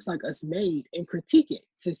somebody that looks like us made and critique it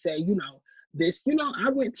to say, you know, this, you know, I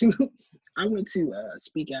went to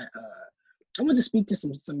speak at I went to speak to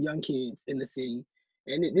some young kids in the city,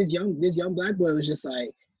 and this young Black boy was just like,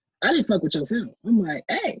 I didn't fuck with your film. I'm like,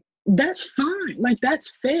 hey, that's fine, like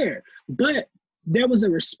that's fair, but there was a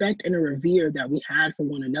respect and a revere that we had for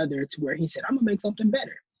one another to where he said, I'm gonna make something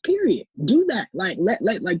better. Period. Do that. Like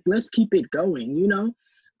let's keep it going, you know?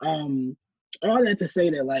 All that to say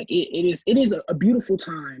that like it is a beautiful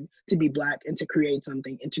time to be Black and to create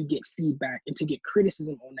something and to get feedback and to get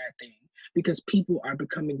criticism on that thing because people are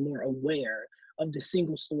becoming more aware of the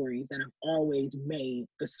single stories that have always made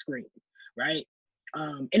the screen, right?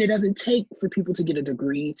 And it doesn't take for people to get a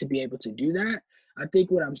degree to be able to do that. I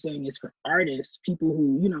think what I'm saying is for artists, people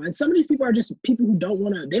who, you know, and some of these people are just people who don't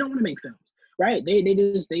want to make films, right?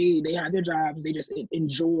 They have their jobs, they just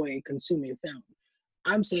enjoy consuming film.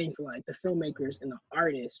 I'm saying for like the filmmakers and the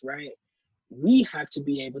artists, right? We have to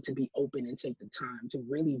be able to be open and take the time to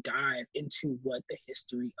really dive into what the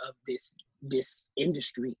history of this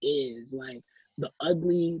industry is, like the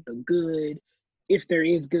ugly, the good, if there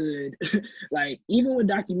is good. Like even with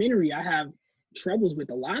documentary, I have troubles with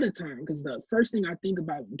a lot of time because the first thing I think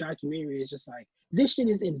about documentary is just like this shit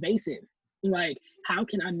is invasive. Like how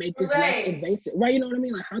can I make this less invasive? Right, you know what I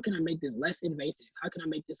mean? Like how can I make this less invasive? How can I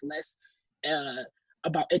make this less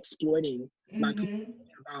about exploiting my people,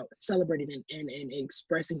 about celebrating and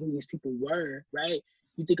expressing who these people were, right?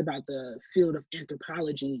 You think about the field of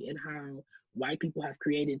anthropology and how white people have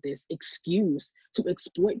created this excuse to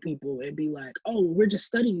exploit people and be like, oh, we're just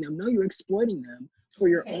studying them. No, you're exploiting them for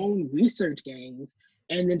your own research gains.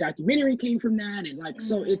 And then documentary came from that. And like,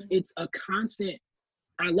 so it's a constant,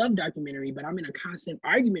 I love documentary, but I'm in a constant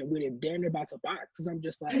argument with it, damn near about to box, because I'm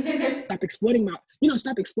just like, stop exploiting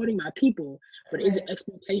my people. But is it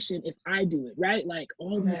exploitation if I do it, right? Like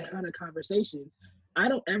all these kind of conversations. I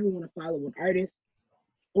don't ever want to follow an artist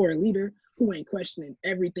or a leader who ain't questioning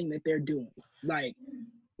everything that they're doing. Like,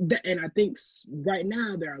 and I think right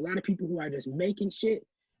now there are a lot of people who are just making shit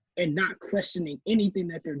and not questioning anything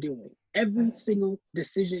that they're doing. Every single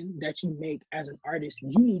decision that you make as an artist,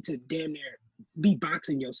 you need to damn near be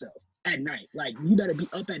boxing yourself at night. Like, you better be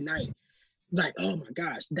up at night, like, oh my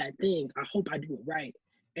gosh, that thing, I hope I do it right.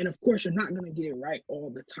 And of course, you're not gonna get it right all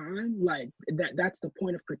the time. Like, that's the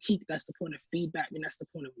point of critique, that's the point of feedback, and that's the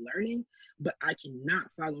point of learning. But I cannot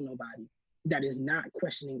follow nobody that is not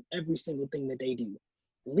questioning every single thing that they do,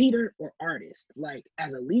 leader or artist. Like,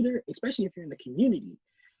 as a leader, especially if you're in the community,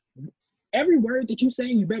 every word that you say,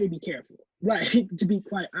 you better be careful. Like, to be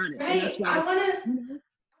quite honest. Right. And that's why I want to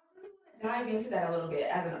dive into that a little bit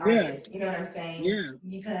as an artist. You know what I'm saying? Yeah.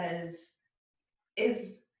 Because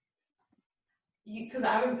because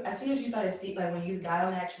as soon as you started speaking, like when you got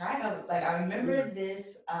on that track, I was like, I remember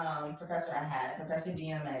this professor I had, Professor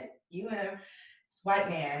DM at UM, this white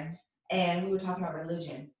man, and we were talking about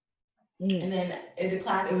religion. And then in the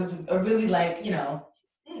class, it was a really like, tension,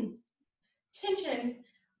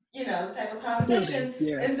 type of conversation.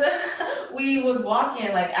 Yeah. And so we was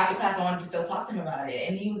walking, like after class, I wanted to still talk to him about it.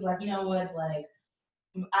 And he was like, you know what, like,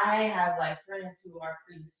 I have like friends who are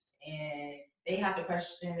priests and they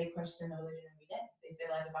question the religion every day. They say,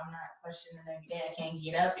 like, if I'm not questioning every day, I can't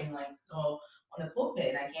get up and like go on the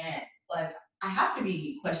pulpit. I can't, like, I have to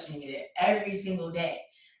be questioning it every single day.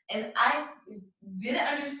 And I didn't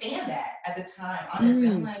understand that at the time, honestly.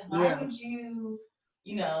 I'm like, why would you,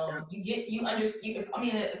 I guess if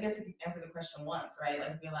you answer the question once, right?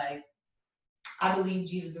 Like, be like, I believe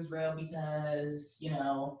Jesus is real because,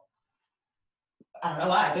 I don't know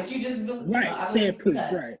why, but you just believe, I believe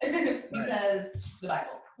because, right. Because the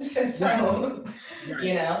Bible. So,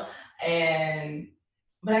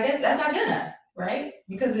 but I guess that's not good enough, right?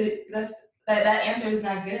 Because that answer is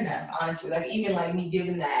not good enough, honestly. Like, even like me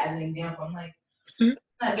giving that as an example, I'm like, it's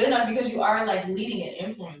not good enough because you are like leading and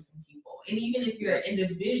influencing people. And even if you're an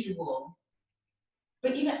individual,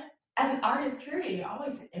 but even as an artist, period, you're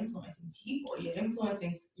always influencing people. You're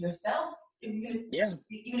influencing yourself. Even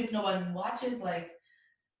if no one watches, like,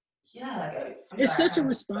 it's such a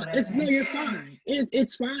response. No, you're fine.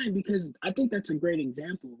 It's fine, because I think that's a great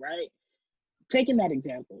example, right? Taking that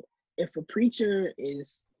example, if a preacher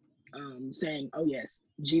is saying, oh yes,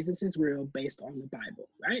 Jesus is real based on the Bible,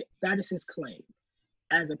 right? That is his claim.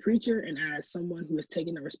 As a preacher and as someone who is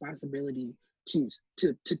taking the responsibility to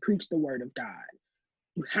preach the word of God,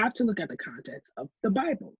 you have to look at the context of the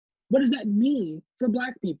Bible. What does that mean for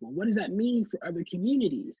Black people? What does that mean for other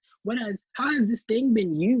communities? How has this thing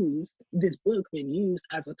been used, this book been used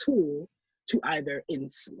as a tool to either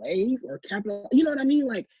enslave or capitalize? You know what I mean?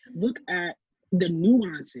 Like, look at the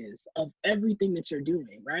nuances of everything that you're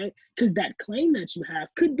doing, right? Because that claim that you have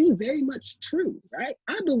could be very much true, right?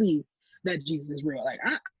 I believe that Jesus is real. Like,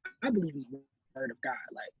 I believe in the word of God.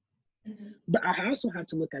 Like, but I also have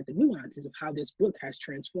to look at the nuances of how this book has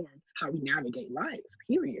transformed how we navigate life,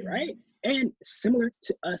 period, right? And similar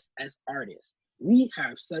to us as artists, we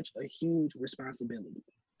have such a huge responsibility.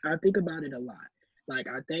 I think about it a lot. Like,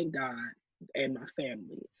 I thank God and my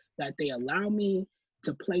family that they allow me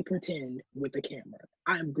to play pretend with a camera.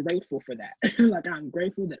 I'm grateful for that. Like, I'm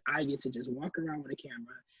grateful that I get to just walk around with a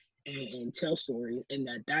camera and tell stories, and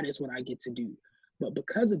that is what I get to do. But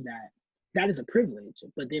because of that, that is a privilege.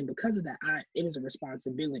 But then because of that, it is a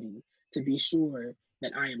responsibility to be sure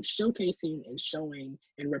that I am showcasing and showing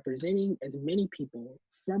and representing as many people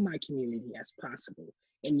from my community as possible.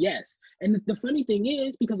 And yes, and the funny thing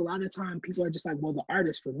is, because a lot of time people are just like, well, the art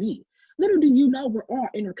is for me. Little do you know, we're all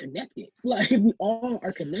interconnected. Like, we all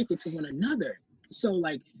are connected to one another. So,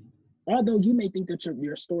 like, although you may think that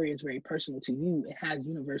your story is very personal to you, it has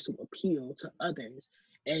universal appeal to others.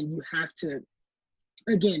 And you have to,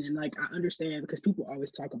 again, and like, I understand, because people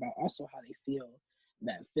always talk about also how they feel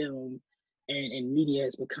that film and media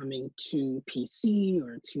is becoming too PC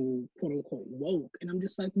or too quote unquote woke. And I'm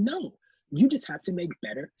just like, no, you just have to make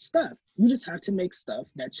better stuff. You just have to make stuff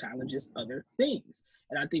that challenges other things.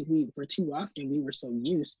 And I think for too often, we were so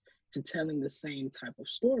used to telling the same type of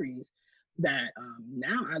stories that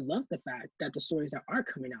now I love the fact that the stories that are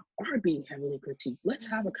coming out are being heavily critiqued. Let's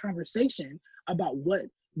have a conversation about what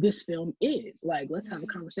this film is. Like, let's have a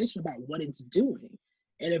conversation about what it's doing.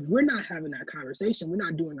 And if we're not having that conversation, we're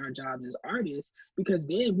not doing our jobs as artists, because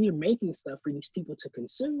then we're making stuff for these people to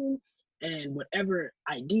consume, and whatever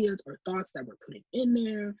ideas or thoughts that we're putting in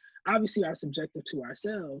there obviously are subjective to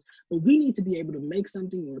ourselves, but we need to be able to make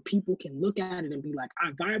something where people can look at it and be like,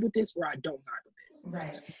 I vibe with this or I don't vibe with this.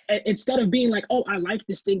 Right. And instead of being like, oh, I like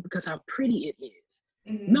this thing because how pretty it is.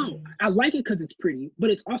 No, I like it because it's pretty, but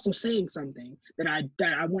it's also saying something that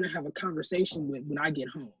I want to have a conversation with when I get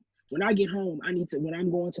home. When I get home, I need to, when I'm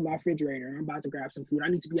going to my refrigerator and I'm about to grab some food, I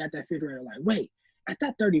need to be at that refrigerator like, wait, at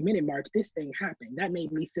that 30-minute mark, this thing happened. That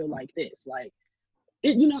made me feel like this. Like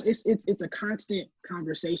it, it's a constant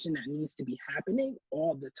conversation that needs to be happening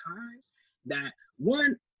all the time. That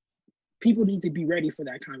one, people need to be ready for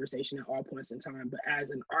that conversation at all points in time. But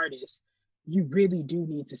as an artist, you really do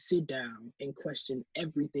need to sit down and question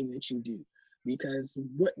everything that you do, because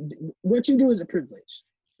what you do is a privilege,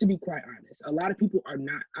 to be quite honest. A lot of people are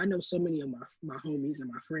not. I know so many of my homies and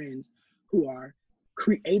my friends who are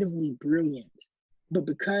creatively brilliant, but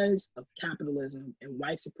because of capitalism and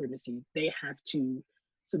white supremacy, they have to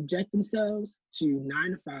subject themselves to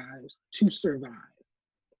 9 to 5s to survive,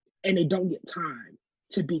 and they don't get time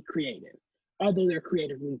to be creative, although they're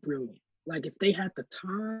creatively brilliant. Like if they had the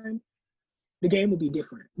time, the game would be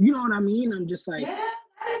different. You know what I mean? I'm just like, Yeah,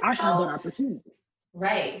 I have that opportunity.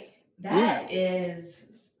 right. That is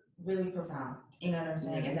really profound. You know what I'm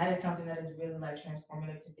saying? Yeah. And that is something that is really like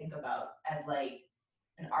transformative to think about as like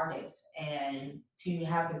an artist, and to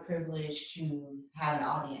have the privilege to have an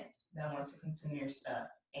audience that wants to consume your stuff,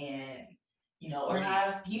 and or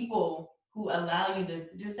have people who allow you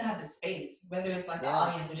to just to have the space, whether it's like the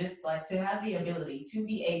audience or just like to have the ability to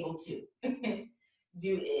be able to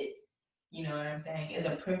do it. You know what I'm saying? Is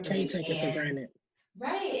a privilege. Can't take it for granted.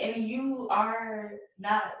 Right. And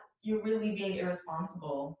you're really being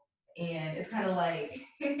irresponsible. And it's kind of like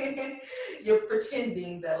you're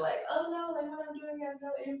pretending that like, oh no, like what I'm doing has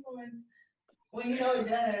no influence. Well, it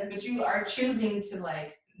does, but you are choosing to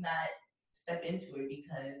like not step into it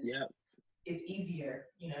because it's easier,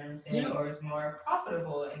 you know what I'm saying? Or it's more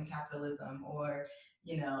profitable in capitalism, or,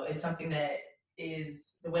 it's something that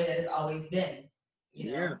is the way that it's always been,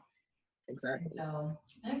 Yeah, exactly. And so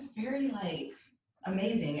that's very like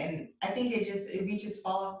amazing. And I think it reaches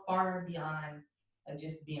far beyond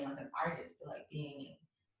just being like an artist, but like being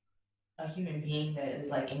a human being that is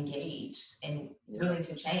like engaged and willing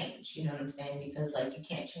to change, you know what I'm saying? Because like you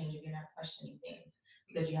can't change if you're not questioning things,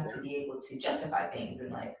 because you have to be able to justify things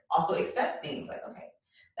and like also accept things like, okay,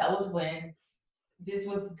 that was when this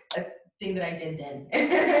was a thing that I did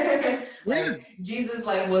then. Like Jesus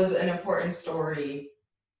like was an important story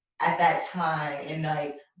at that time, and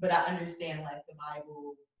like, but I understand like the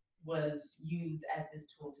Bible was used as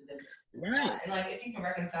this tool to deliver. Right. And like if you can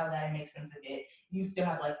reconcile that and make sense of it, you still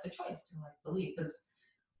have like the choice to like believe, because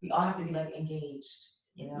we all have to be like engaged,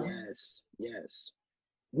 Yes.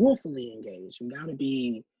 Willfully engaged.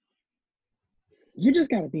 You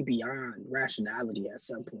just gotta be beyond rationality at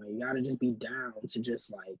some point. You gotta just be down to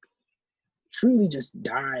just like truly just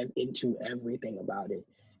dive into everything about it.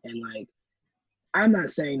 And like, I'm not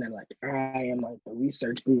saying that like I am like the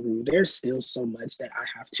research guru. There's still so much that I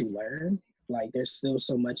have to learn. Like there's still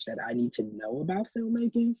so much that I need to know about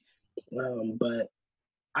filmmaking. But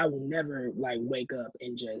I will never like wake up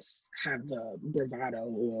and just have the bravado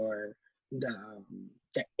or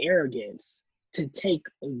the arrogance to take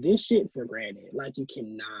this shit for granted. Like you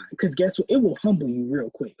cannot, because guess what? It will humble you real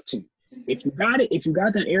quick too. If you got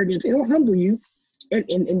that arrogance, it'll humble you. And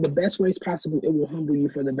in the best ways possible, it will humble you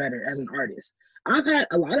for the better as an artist. I've had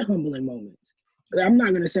a lot of humbling moments. I'm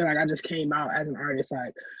not gonna say like I just came out as an artist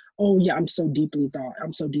like, oh yeah, I'm so deeply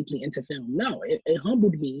into film. No, it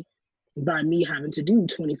humbled me by me having to do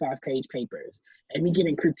 25-page papers and me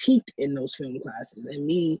getting critiqued in those film classes and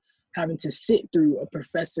me having to sit through a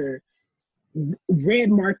professor red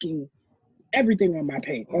marking everything on my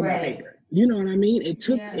paper. You know what I mean? It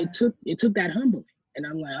took that humbling. And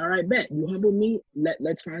I'm like, all right, bet you humbled me.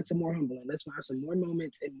 Let's find some more humbling. Let's find some more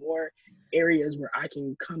moments and more areas where I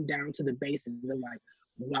can come down to the basis of like,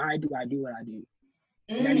 why do I do what I do?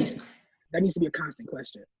 That needs to be a constant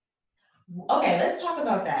question. Okay, let's talk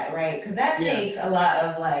about that, right? Because that takes a lot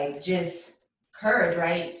of like just courage,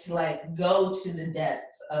 right? To like go to the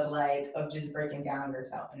depths of just breaking down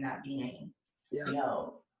yourself and not being,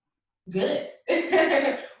 good,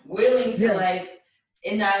 willing to like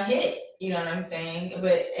and not hit. You know what I'm saying?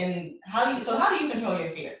 And how do you control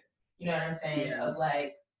your fear? You know what I'm saying? Of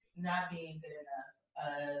like not being good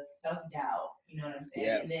enough, self-doubt, you know what I'm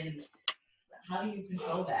saying? And then how do you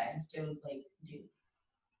control that and still like do?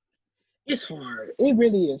 It's hard. It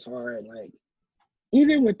really is hard. Like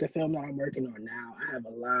even with the film that I'm working on now, I have a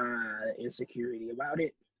lot of insecurity about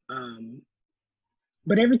it.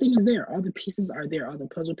 But everything is there. All the pieces are there. All the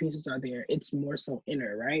puzzle pieces are there. It's more so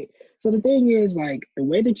inner, right? So the thing is, like, the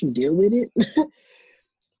way that you deal with it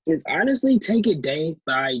is honestly take it day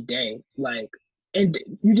by day. Like, and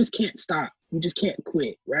you just can't stop. You just can't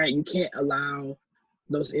quit, right? You can't allow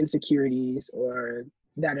those insecurities or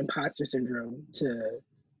that imposter syndrome to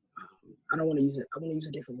I don't want to use it. I want to use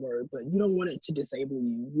a different word, but you don't want it to disable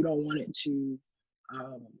you. You don't want it to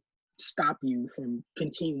um, stop you from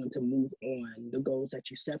continuing to move on the goals that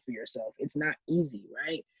you set for yourself. It's not easy,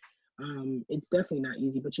 right? It's definitely not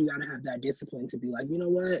easy, but you got to have that discipline to be like, you know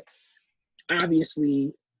what?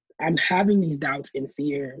 Obviously, I'm having these doubts and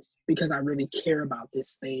fears because I really care about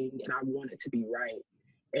this thing and I want it to be right.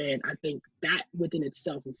 And I think that within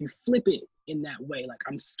itself, if you flip it in that way, like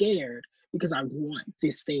I'm scared because I want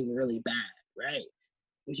this thing really bad, right?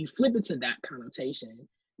 If you flip it to that connotation,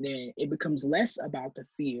 then it becomes less about the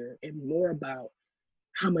fear and more about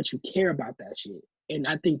how much you care about that shit. And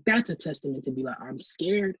I think that's a testament to be like, I'm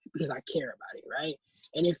scared because I care about it, right?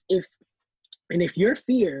 And if your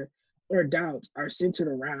fear or doubts are centered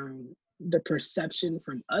around the perception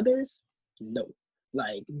from others, no.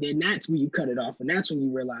 Like then that's when you cut it off, and that's when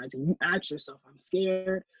you realize and you ask yourself, I'm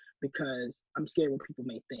scared because I'm scared what people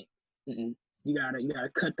may think. Mm-mm. You gotta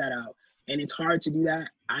cut that out, and it's hard to do that.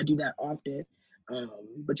 I do that often,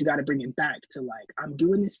 but you gotta bring it back to like I'm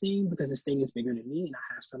doing this thing because this thing is bigger than me, and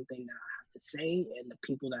I have something that I have to say, and the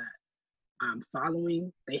people that I'm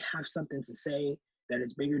following, they have something to say that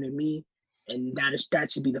is bigger than me, and that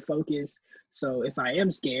should be the focus. So if I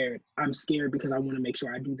am scared, I'm scared because I want to make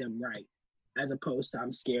sure I do them right, as opposed to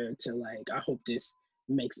I'm scared to like I hope this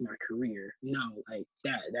makes my career. No, like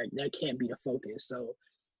that can't be the focus. So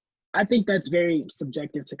I think that's very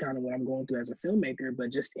subjective to kind of what I'm going through as a filmmaker, but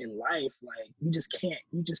just in life, like you just can't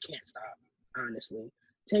stop. Honestly,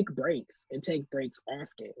 take breaks and take breaks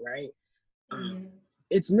often, right?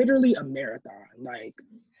 It's literally a marathon. Like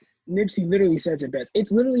Nipsey literally says it best.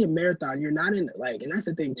 It's literally a marathon. You're not in like, and that's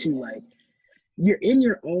the thing too. Like you're in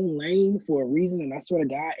your own lane for a reason, and I swear to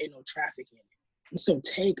God, ain't no traffic in it. So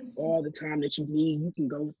take all the time that you need. You can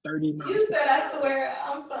go 30 miles. You said, I swear,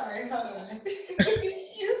 I'm sorry, hold on.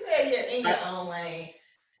 You said you're in your own lane.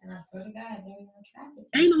 And I swear to God, there ain't no traffic.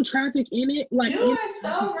 Ain't no traffic in it. Like you are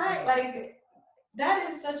so right. Like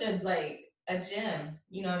that is such a gem.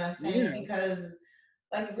 You know what I'm saying? Yeah. Because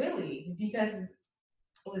like really, because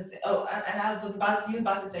listen, and I was about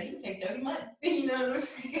to say you can take 30 months. You know what I'm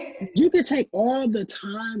saying? You can take all the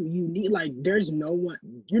time you need. Like there's no one,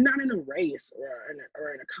 you're not in a race or in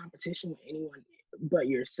a competition with anyone but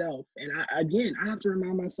yourself. And I have to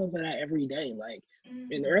remind myself of that every day. Like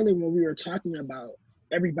and earlier when we were talking about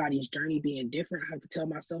everybody's journey being different, I have to tell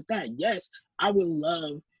myself that yes, I would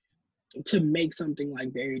love to make something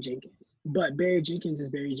like Barry Jenkins, but Barry Jenkins is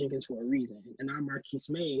Barry Jenkins for a reason, and I'm Marquise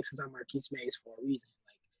Mays because I'm Marquise Mays for a reason.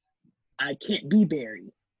 Like I can't be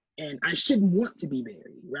Barry, and I shouldn't want to be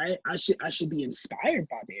Barry, right? I should be inspired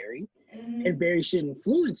by Barry, and Barry should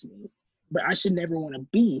influence me, but I should never want to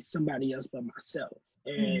be somebody else but myself.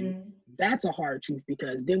 And that's a hard truth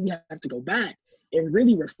because then we have to go back and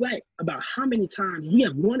really reflect about how many times we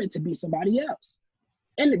have wanted to be somebody else.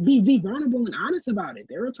 And be vulnerable and honest about it.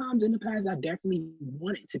 There were times in the past I definitely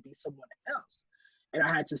wanted to be someone else. And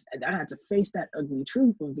I had to face that ugly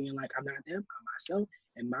truth of being like, I'm not them, I'm myself.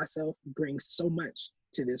 And myself brings so much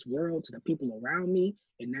to this world, to the people around me,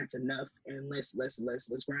 and that's enough. And let's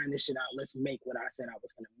grind this shit out. Let's make what I said I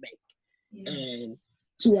was gonna make. Yes. And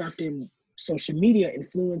too often social media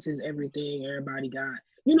influences everything everybody got.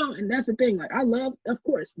 You know, and that's the thing. Like I love, of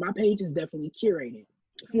course, my page is definitely curated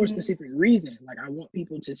for a specific reason. Like I want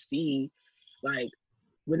people to see, like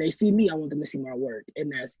when they see me, I want them to see my work,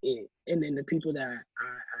 and that's it. And then the people that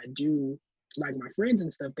I do, like my friends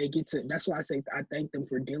and stuff, they get to, that's why I say I thank them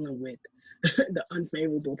for dealing with the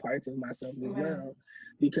unfavorable parts of myself as well,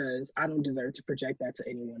 because I don't deserve to project that to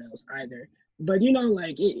anyone else either. But you know,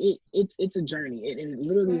 like it's a journey. It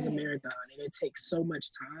literally is a marathon, and it takes so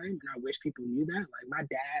much time. And I wish people knew that. Like my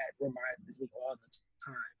dad reminds me all the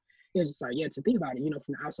time. It's just like, yeah, to think about it, you know,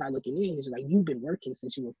 from the outside looking in, he's just like, you've been working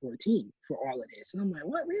since you were 14 for all of this. And I'm like,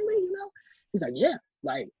 what, really? You know? He's like, yeah,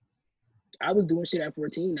 like I was doing shit at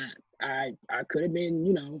 14 that I could have been,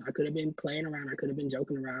 you know, I could have been playing around. I could have been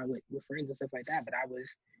joking around with friends and stuff like that. But I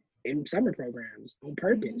was in summer programs on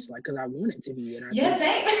purpose, like, because I wanted to be. And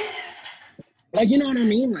like, you know what I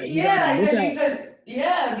mean? Like,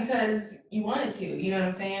 because you wanted to, you know what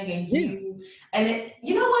I'm saying? And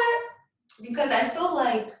you know what? Because I feel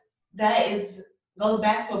like that goes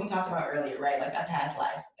back to what we talked about earlier, right? Like that past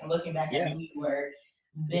life and looking back at who you were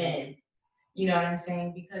then. You know what I'm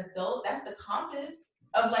saying? Because that's the compass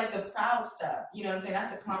of like the proud stuff. You know what I'm saying?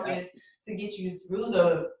 That's the compass to get you through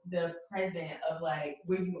the present of like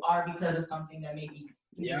where you are because of something that maybe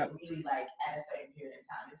you didn't really like at a certain period of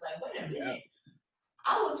time. It's like, wait a minute.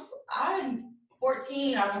 I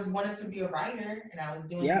 14, I was wanted to be a writer, and I was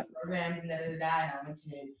doing Yeah, these programs and and I went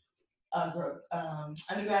to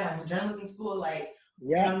undergrad. I went to journalism school, like, and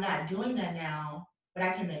yeah, I'm not doing that now, but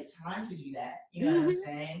I can make time to do that. You know what I'm hmm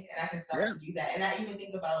saying? And I can start yeah, to do that. And I even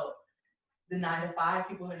think about the 9 to 5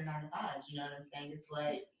 people who are the 9 to 5s. You know what I'm saying? It's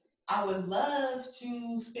like I would love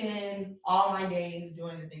to spend all my days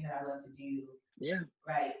doing the thing that I love to do, yeah,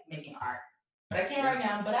 right? Making art. But I can't yeah, right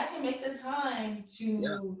now, but I can make the time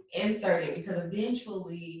yeah, to insert it because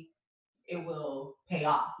eventually it will pay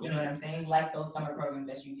off. You yeah, know what I'm saying? Like those summer programs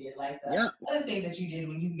that you did, like the yeah, other things that you did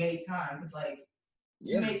when you made time. Because like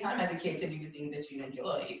you yeah. made time as a kid to do the things that you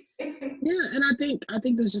enjoyed. Yeah, and I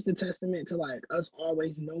think that's just a testament to like us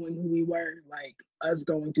always knowing who we were, like us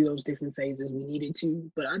going through those different phases we needed to.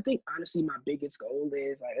 But I think honestly, my biggest goal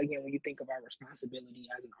is like again when you think of our responsibility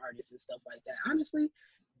as an artist and stuff like that. Honestly,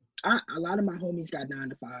 a lot of my homies got 9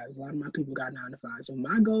 to 5s. A lot of my people got 9 to 5s. So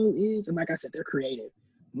my goal is, and like I said, they're creative.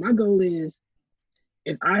 My goal is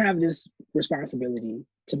if I have this responsibility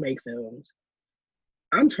to make films,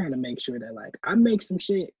 I'm trying to make sure that like I make some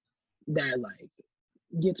shit that like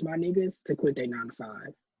gets my niggas to quit their 9 to 5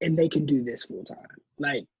 and they can do this full time.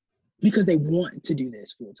 Like because they want to do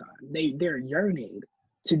this full time. They're yearning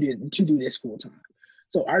to do this full time.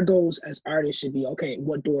 So our goals as artists should be okay,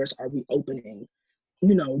 what doors are we opening?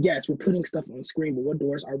 You know, yes, we're putting stuff on screen, but what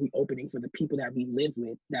doors are we opening for the people that we live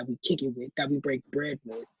with, that we kick it with, that we break bread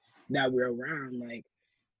with, that we're around? Like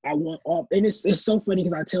I want all, and it's so funny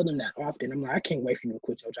because I tell them that often. I'm like, I can't wait for you to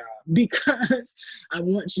quit your job because I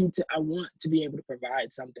want to be able to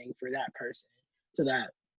provide something for that person so that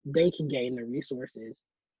they can gain the resources,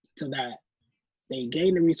 so that they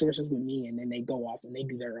gain the resources with me and then they go off and they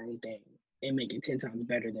do their own thing and make it 10 times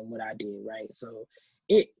better than what I did, right? So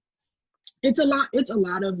it it's a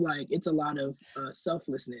lot of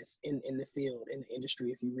selflessness in the field, in the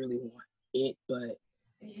industry if you really want it, but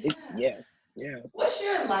it's Yeah. yeah. What's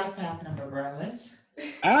your life path number, bros?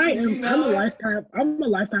 I Do you am. know it? I'm a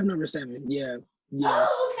lifetime number 7. Yeah, yeah.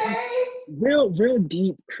 Oh, It's okay. real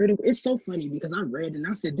deep, critical. It's so funny because I read and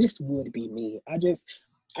I said this would be me. I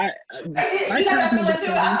You got lifetime that number feeling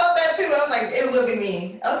too? I 7. felt that too. I was like, it will be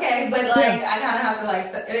me. Okay, but Yeah, like, I kind of have to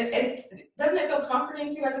like, doesn't it feel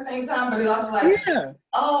comforting too at the same time? But it's also like, yeah,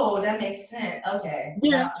 oh, that makes sense. Okay,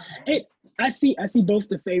 yeah. wow, okay. It. I see both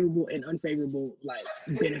the favorable and unfavorable like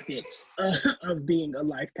benefits of being a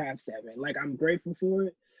lifetime 7. Like I'm grateful for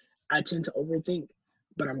it. I tend to overthink,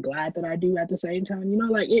 but I'm glad that I do at the same time. You know,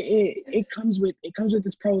 like It's, it comes with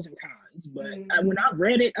its pros and cons. But when mm, I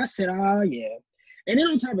read it, I said, oh yeah. And then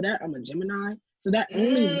on top of that, I'm a Gemini, so that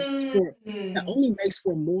mm. only makes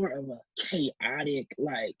for more of a chaotic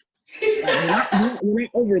like when I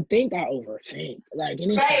overthink, I overthink. Like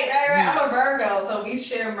and it's like, Right. mm, I'm a Virgo, so we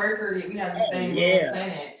share Mercury. We have the oh same ruling yeah,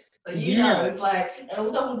 planet. So you know, yeah, it's like, and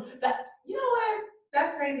so that you know what?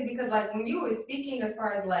 That's crazy because like when you were speaking, as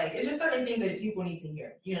far as like, it's just certain things that people need to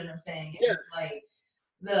hear. You know what I'm saying? And yeah, it's like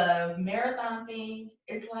the marathon thing.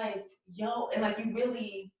 It's like yo, and like you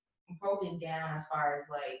really broke it down as far as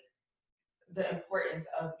like the importance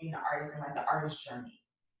of being an artist and like the artist journey.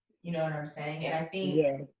 You know what I'm saying? And I think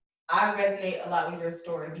yeah, I resonate a lot with your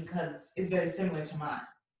story because it's very similar to mine.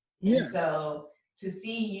 And yeah, so to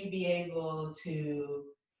see you be able to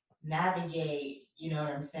navigate, you know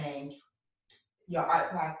what I'm saying, your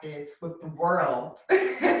art practice with the world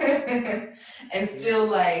and yeah, still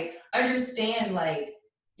like understand like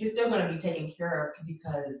you're still going to be taken care of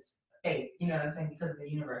because hey, you know what I'm saying, because of the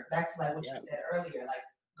universe. Back to like what you yeah, said earlier, like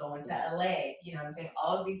going to yeah, LA, you know what I'm saying,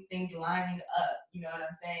 all of these things lining up, you know what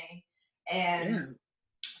I'm saying. yeah. And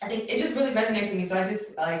I think it just really resonates with me. So I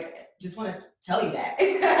just want to tell you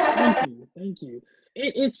Thank that. you, thank you.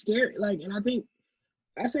 It's scary, like, and I think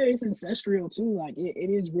I say it's ancestral too. Like it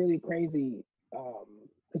is really crazy.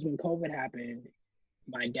 Because when COVID happened,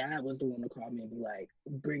 my dad was the one to call me and be like,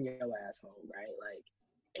 "Bring your ass home," right? Like,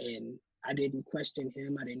 and I didn't question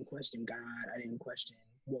him. I didn't question God. I didn't question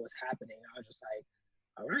what was happening. I was just like,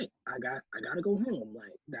 "All right, I gotta go home.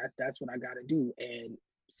 Like that's what I gotta do." And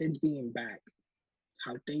since being back,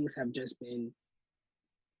 how things have just been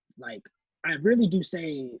like, I really do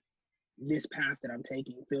say this path that I'm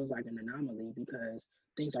taking feels like an anomaly because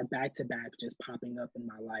things are back to back just popping up in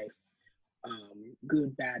my life,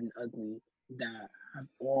 good, bad, and ugly, that have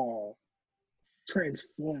all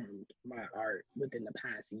transformed my art within the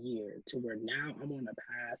past year to where now I'm on a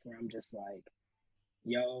path where I'm just like,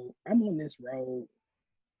 yo, I'm on this road,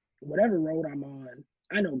 whatever road I'm on,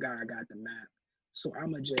 I know God got the map. So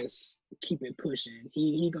I'ma just keep it pushing.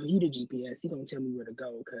 He the GPS. He gonna tell me where to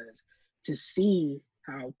go. Cause to see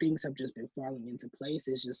how things have just been falling into place,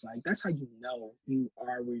 it's just like that's how you know you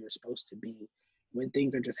are where you're supposed to be. when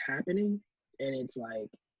things are just happening, and it's like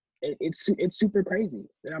it's super crazy,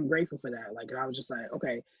 and I'm grateful for that. Like, and I was just like,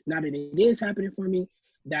 okay, now that it is happening for me,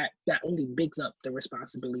 that only bigs up the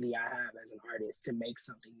responsibility I have as an artist to make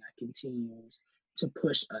something that continues to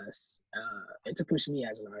push us, and to push me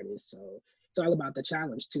as an artist. So it's all about the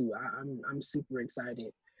challenge too. I'm super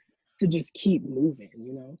excited to just keep moving,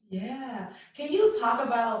 you know? Yeah. Can you talk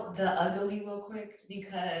about the ugly real quick?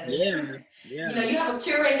 Because Yeah, you yeah, know, you have a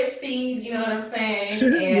curated feed, you know what I'm saying?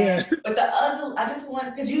 yeah, And but the ugly, I just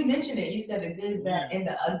want because you mentioned it, you said the good, bad, yeah, and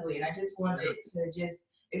the ugly. And I just yeah, wanted to just,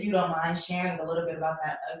 if you don't mind sharing a little bit about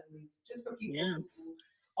that ugly, just for people yeah. who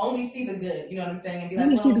only see the good, you know what I'm saying? And be like,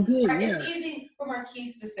 Only see the well, good, it's yeah, easy for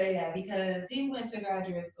Marquise to say that because he went to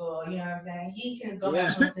graduate school, you know what I'm saying? He can go yeah.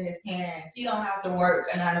 back home to his parents. He don't have to work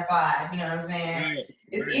a 9 to 5, you know what I'm saying? Right,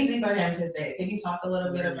 It's right, easy for him to say. Can you talk a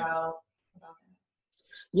little bit right. about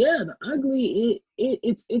Yeah, the ugly,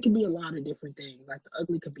 it can be a lot of different things. Like the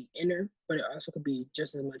ugly could be inner, but it also could be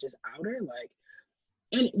just as much as outer. Like,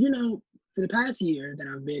 and you know, for the past year that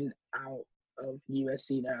I've been out of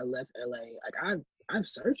USC, that I left LA, like I've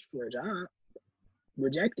searched for a job,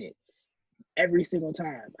 rejected every single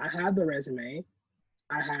time. I have the resume,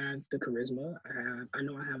 I have the charisma, I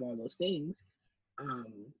know I have all those things.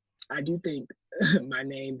 Um, I do think my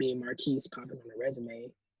name being Marquise popping on the resume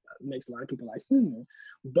makes a lot of people like,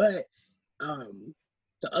 but um,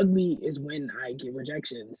 the ugly is when I get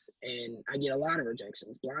rejections, and I get a lot of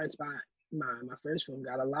rejections. Blind Spot, my first film,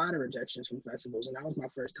 got a lot of rejections from festivals, and that was my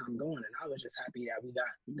first time going, and I was just happy that we got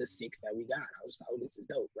the 6 that we got. I was like, oh, this is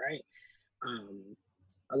dope, right? Um,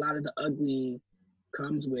 a lot of the ugly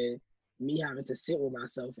comes with me having to sit with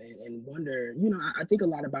myself and wonder, you know, I think a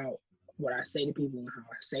lot about what I say to people and how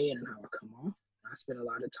I say it and how I come off. I spend a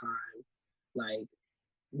lot of time like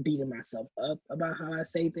beating myself up about how I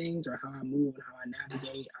say things or how I move and how I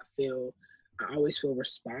navigate. I always feel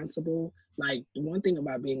responsible. Like the one thing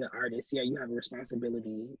about being an artist, yeah, you have a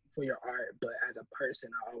responsibility for your art, but as a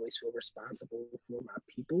person, I always feel responsible for my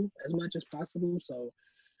people as much as possible. So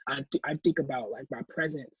I think about like my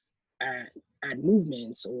presence at at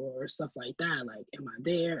movements or stuff like that. Like, am I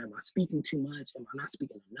there? Am I speaking too much? Am I not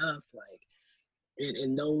speaking enough? Like,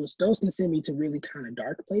 and those can send me to really kind of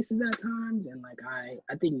dark places at times. And like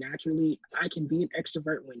I think naturally I can be an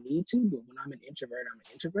extrovert when need to, but when I'm an introvert,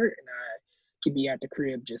 and I can be at the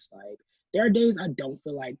crib just like there are days I don't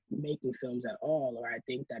feel like making films at all, or I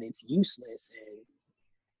think that it's useless.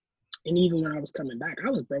 And even when I was coming back, I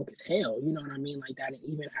was broke as hell. You know what I mean? Like that, and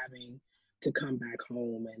even having to come back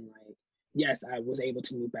home and like, yes, I was able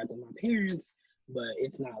to move back with my parents, but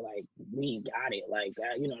it's not like we got it like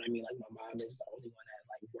that. You know what I mean? Like my mom is the only one that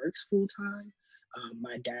like works full time.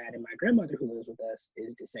 My dad and my grandmother who lives with us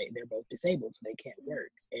is disabled. They're both disabled, so they can't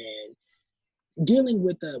work. And dealing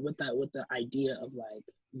with the idea of like,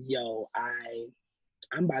 yo,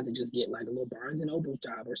 I'm about to just get like a little Barnes and Noble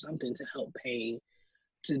job or something to help pay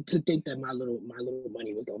to think that my little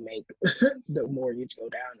money was gonna make the mortgage go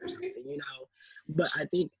down or something, you know. But I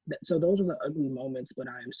think that so those are the ugly moments, but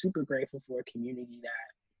I am super grateful for a community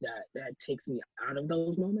that takes me out of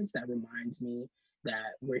those moments, that reminds me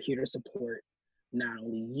that we're here to support not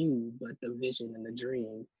only you, but the vision and the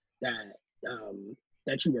dream that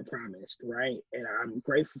that you were promised, right? And I'm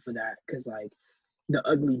grateful for that because like the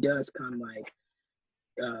ugly does come like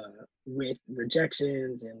with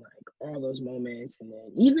rejections and like all those moments. And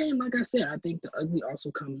then even like I said, I think the ugly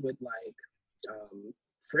also comes with like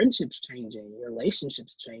friendships changing,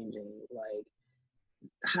 relationships changing, like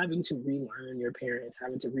having to relearn your parents,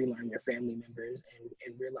 having to relearn your family members,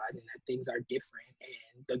 and realizing that things are different,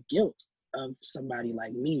 and the guilt of somebody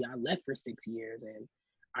like me. I left for 6 years and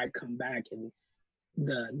I come back, and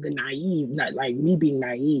the naive, not like me being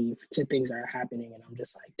naive to things that are happening, and I'm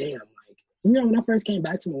just like, damn, like, you know, when I first came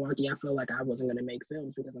back to Milwaukee, I feel like I wasn't gonna make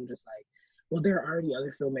films because I'm just like, well, there are already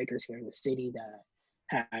other filmmakers here in the city that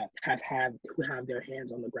who have their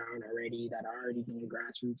hands on the ground already, that are already doing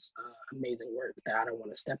grassroots amazing work, that I don't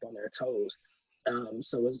want to step on their toes.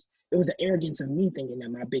 So it was an arrogance of me thinking that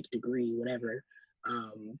my big degree, whatever,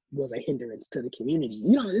 was a hindrance to the community.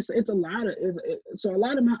 You know, it's a lot of so a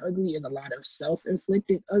lot of my ugly is a lot of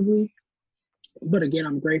self-inflicted ugly. But again,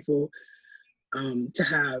 I'm grateful to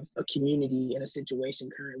have a community and a situation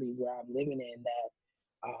currently where I'm living in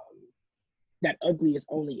that ugly is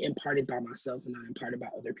only imparted by myself and not imparted by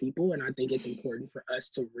other people. And I think it's important for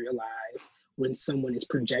us to realize when someone is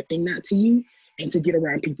projecting that to you, and to get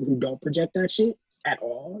around people who don't project that shit at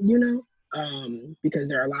all, you know? Because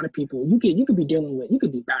there are a lot of people you could be dealing with, you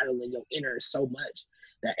could be battling your inner so much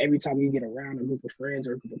that every time you get around a group of friends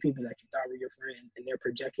or a group of people that you thought were your friends and they're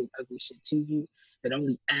projecting ugly shit to you, that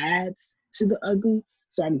only adds to the ugly.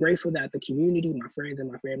 So I'm grateful that the community, my friends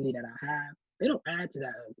and my family that I have, they don't add to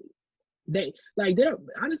that ugly. They don't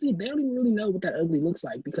honestly, they don't even really know what that ugly looks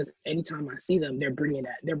like, because anytime I see them, they're bringing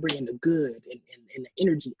the good and the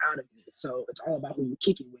energy out of me. So it's all about who you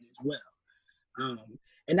kick it with as well. Um,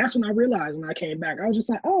 and that's when I realized, when I came back, I was just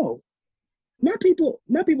like, oh, my people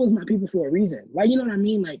is my people for a reason. Like, you know what I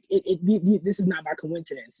mean? Like, this is not by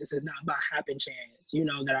coincidence. This is not by happen chance, you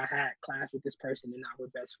know, that I had class with this person and now we're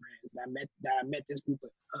best friends. That I met this group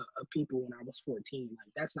of people when I was 14.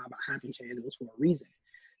 Like, that's not by happen chance. It was for a reason.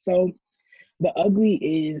 So the ugly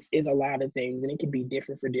is a lot of things, and it can be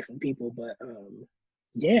different for different people. But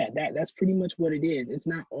yeah, that's pretty much what it is. It's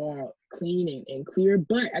not all clean and clear,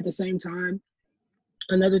 but at the same time,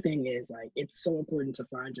 another thing is, like, it's so important to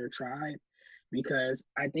find your tribe, because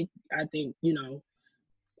I think you know,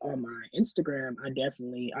 on my Instagram, I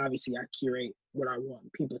definitely, obviously I curate what I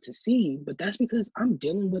want people to see, but that's because I'm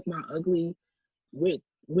dealing with my ugly with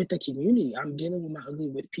the community. I'm dealing with my ugly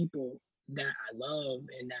with people that I love,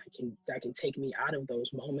 and that can take me out of those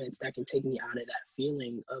moments, that can take me out of that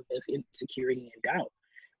feeling of insecurity and doubt.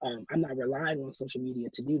 I'm not relying on social media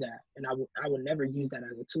to do that, and I will never use that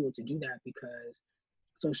as a tool to do that, because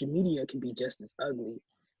social media can be just as ugly.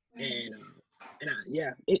 And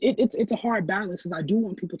yeah, it's a hard balance, because I do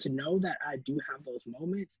want people to know that I do have those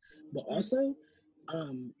moments, but also,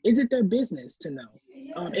 is it their business to know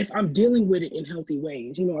if I'm dealing with it in healthy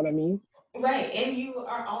ways? You know what I mean? Right. And you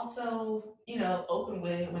are also, open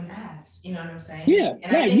with it when asked. You know what I'm saying? Yeah,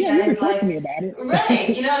 And I like, think yeah, that you can is talk to like, me about it.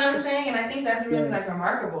 right. You know what I'm saying? And I think that's really Yeah, like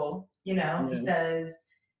remarkable, yeah, because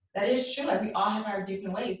that is true. Like, we all have our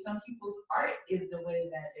different ways. Some people's art is the way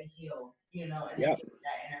that they heal, and they yep, get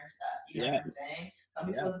that inner stuff. You know what yep, I'm saying? Some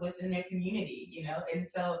people yep, is within their community, and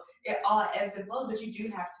so it all ebbs and flows, but you do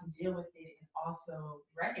have to deal with it and also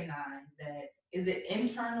recognize that, is it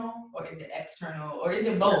internal or is it external or is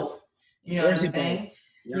it yep. both? You know Or what is I'm it both? saying?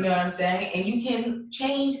 You Yep. know what I'm saying? And you can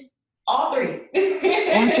change all three.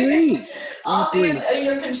 All three. All All three is three. in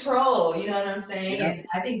your control. You know what I'm saying? Yep. And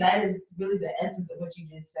I think that is really the essence of what you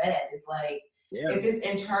just said. It's like, Yeah. if it's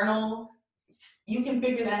internal, you can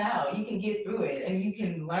figure that out. You can get through it, and you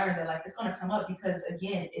can learn that, like, it's going to come up, because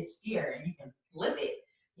again, it's fear, and you can flip it.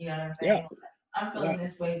 You know what I'm saying? Yep. I'm feeling Yep.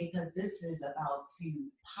 this way because this is about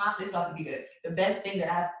to pop. This about to be the best thing that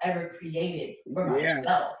I've ever created for Yeah.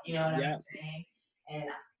 myself. You know what I'm Yep. saying? And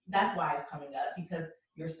that's why it's coming up, because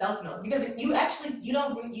yourself knows. Because you actually, you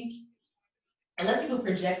don't, you unless people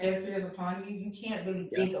project their fears upon you, you can't really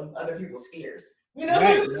Yep. think of other people's fears. You know what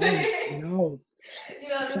Right. I'm No. saying? No. You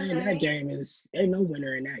know what I'm Playing that saying? game is, ain't no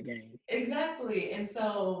winner in that game. Exactly. And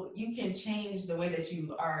so you can change the way that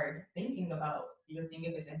you are thinking about your thing,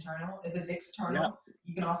 if it's internal. If it's Yep. external,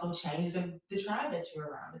 you can also change the tribe that you're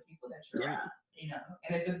around, the people that you're Yep. around.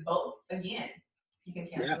 And if it's both, again, you can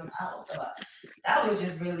cancel Yep. them out. So that was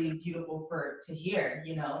just really beautiful to hear,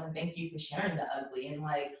 and thank you for sharing the ugly and,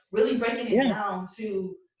 like, really breaking it Yeah. down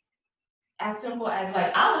to as simple as,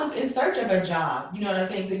 like, I was in search of a job, you know what I'm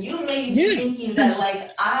saying? So you may be Yeah. thinking that,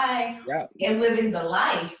 like, I Yep. am living the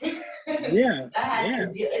life. Yeah. I had Yeah.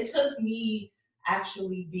 to deal. It took me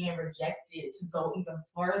actually being rejected to go even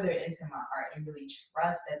further into my art and really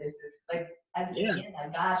trust that this is, like, at the Yeah. end,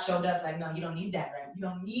 like, God showed up, like, no, you don't need that, right? You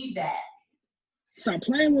don't need that. Stop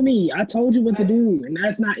playing with me. I told you what to do, and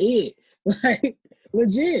that's not it. Like,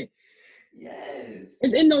 legit. Yes.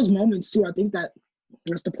 It's in those moments too. I think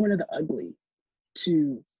that's the point of the ugly.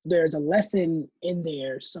 There's a lesson in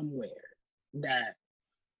there somewhere, that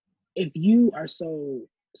if you are so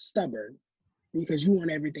stubborn because you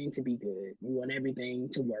want everything to be good, you want everything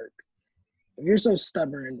to work, if you're so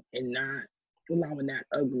stubborn and not allowing that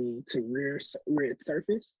ugly to rear its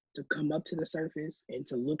surface, to come up to the surface and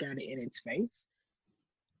to look at it in its face,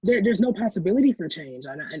 there's no possibility for change.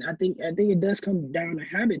 And I think it does come down to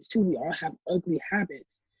habits too. We all have ugly habits.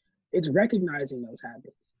 It's recognizing those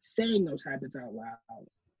habits, saying those habits out loud,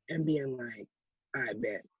 and being like, I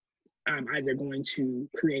bet I'm either going to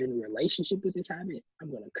create a new relationship with this habit, I'm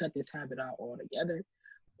going to cut this habit out altogether,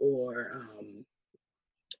 or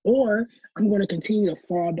or I'm going to continue to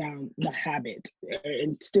fall down the habit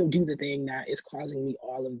and still do the thing that is causing me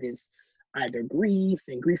all of this, either grief,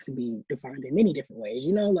 and grief can be defined in many different ways.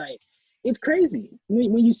 Like, it's crazy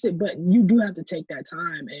when you sit, but you do have to take that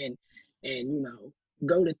time and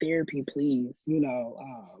go to therapy, please. Yo,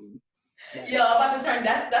 I'm about to turn.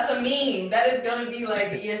 That's a meme. That is gonna be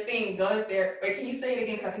like your thing. Go to therapy. Wait, can you say it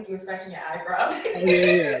again? Because I think you were scratching your eyebrow. Oh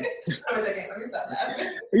yeah. Hold on a second. Let me stop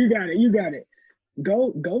that. You got it.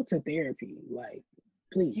 Go to therapy, like,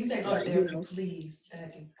 please. You said go to Like, therapy, please. Go to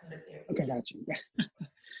therapy. Okay, got you.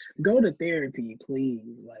 Go to therapy, please.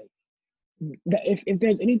 Like, that if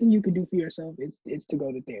there's anything you can do for yourself, it's to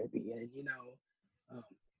go to therapy.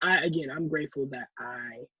 And I'm grateful that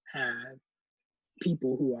I have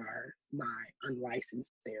people who are my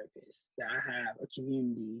unlicensed therapists, that I have a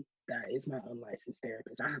community that is my unlicensed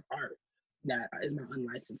therapist. I have art that is my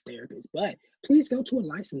unlicensed therapist. But please go to a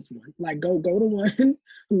licensed one. Like go to one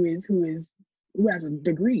who has a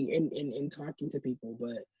degree in talking to people.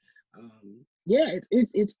 But yeah,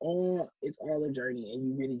 it's all a journey, and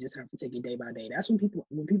you really just have to take it day by day. That's when people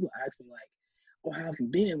ask me like, "Oh, how have you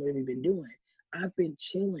been? What have you been doing?" I've been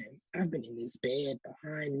chilling. I've been in this bed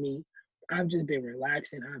behind me. I've just been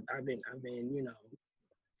relaxing. I've been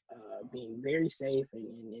being very safe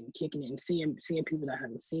and kicking it and seeing people that I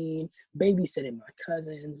haven't seen, babysitting my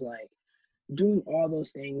cousins, like doing all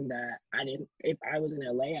those things that I didn't. If I was in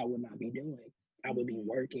LA, I would not be doing. I would be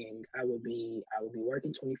working. I would be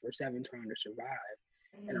working 24/7 trying to survive.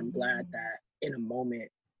 And I'm glad that in a moment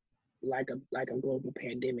like a global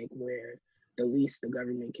pandemic where the least the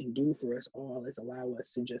government can do for us all is allow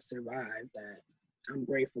us to just survive, that I'm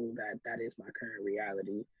grateful that that is my current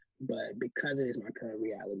reality. But because it is my current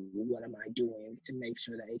reality, what am I doing to make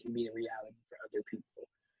sure that it can be a reality for other people?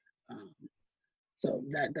 Um, so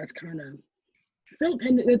that's kind of film.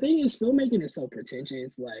 And the thing is, filmmaking is so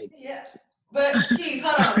pretentious. Like, Yeah. But Keith,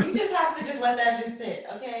 hold on. You just have to just let that just sit,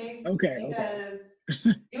 okay? okay, Because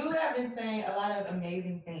you have been saying a lot of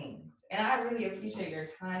amazing things. And I really appreciate your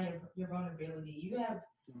time, your vulnerability. You have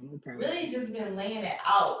really just been laying it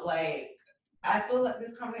out. Like, I feel like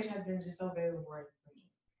this conversation has been just so very rewarding for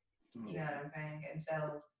me. You know what I'm saying? And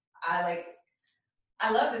so I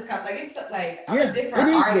love this conversation. Like, it's like, I'm a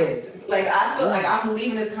different artist. Good. Like, I feel like I'm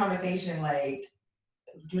leaving this conversation like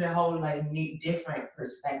doing a whole like new different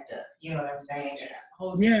perspective. You know what I'm saying? And a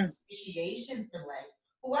whole appreciation for like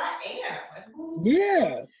who I am. Like who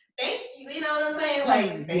thank you. You know what I'm saying?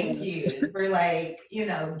 Like thank you for like,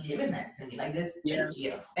 giving that to me. Like this, thank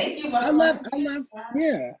you. Thank you,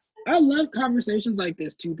 I love conversations like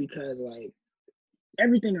this too, because like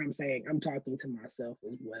everything I'm saying, I'm talking to myself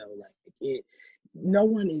as well. Like no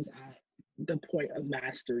one is at the point of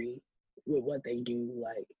mastery with what they do.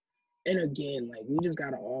 Like, and again, like we just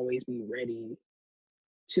gotta always be ready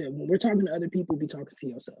to, when we're talking to other people, be talking to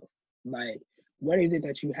yourself. Like, what is it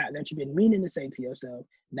that you've been meaning to say to yourself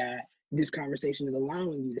that this conversation is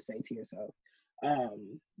allowing you to say to yourself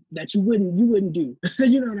that you wouldn't do?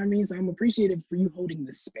 You know what I mean? So I'm appreciative for you holding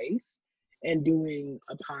the space and doing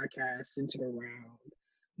a podcast centered around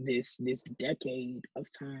this decade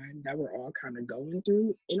of time that we're all kind of going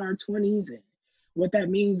through in our 20s, and what that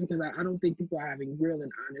means, because I don't think people are having real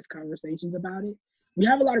and honest conversations about it. We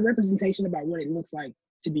have a lot of representation about what it looks like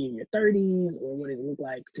to be in your 30s or what it looked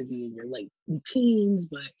like to be in your late teens,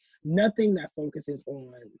 but nothing that focuses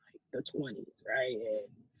on like the 20s, right?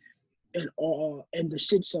 And the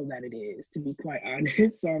shit show that it is, to be quite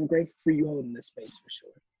honest. So I'm grateful for you holding this space for sure.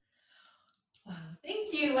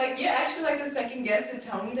 Thank you. Like, you're actually like the second guest to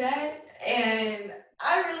tell me that. And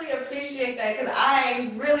I really appreciate that, because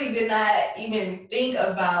I really did not even think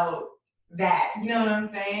about that. You know what I'm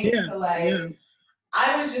saying?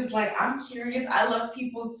 I was just like, I'm curious. I love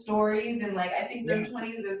people's stories, and like I think their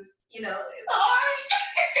 20s is, it's hard.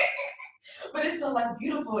 But it's so like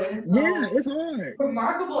beautiful, and it's so it's hard.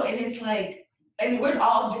 Remarkable, and it's like, and we're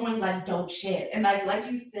all doing like dope shit. And like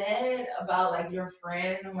you said about like your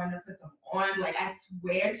friends and wanting to put them on, like I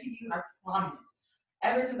swear to you, I promise,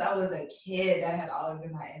 ever since I was a kid, that has always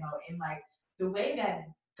been my MO. And like the way that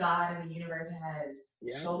God and the universe has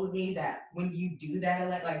showed me that when you do that,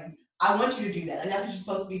 like I want you to do that. Like that's what you're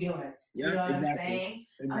supposed to be doing. You know what I'm saying?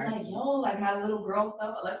 Exactly. I'm like, yo, like my little girl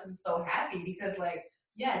self, Alexis is so happy, because like,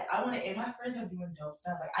 yes, I want to, and my friends are doing dope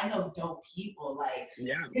stuff. Like, I know dope people. Like,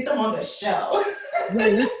 get them on the show.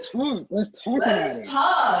 Right, let's talk. Let's talk. Let's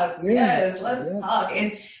talk. Yes, let's talk.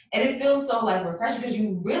 And it feels so like refreshing, because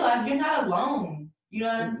you realize you're not alone. You know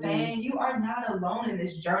what I'm saying? You are not alone in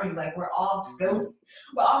this journey. Like we're all feeling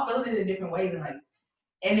it in different ways, and like,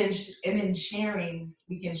 and then sharing,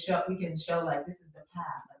 we can show like this is the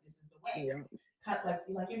path, like this is the way. Yeah.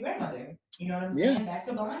 Like your grandmother, you know what I'm saying? Back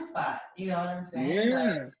to Blind Spot, you know what I'm saying? Yeah.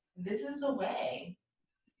 Like, this is the way.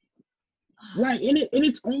 Right, and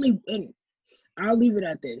it's only, and I'll leave it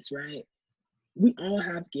at this, right? We all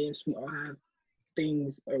have gifts, we all have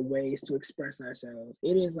things or ways to express ourselves.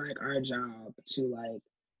 It is like our job to like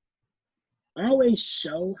always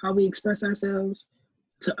show how we express ourselves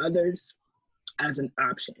to others as an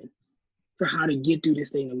option for how to get through this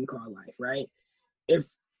thing that we call life, right? If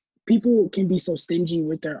people can be so stingy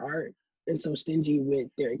with their art and so stingy with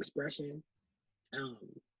their expression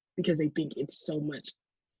because they think it's so much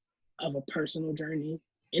of a personal journey,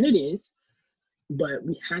 and it is, but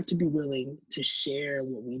we have to be willing to share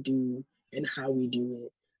what we do and how we do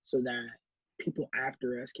it so that people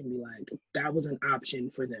after us can be like, that was an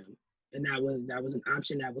option for them. And that was an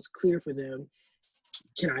option that was clear for them.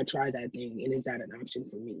 Can I try that thing? And is that an option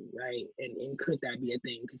for me? Right. And could that be a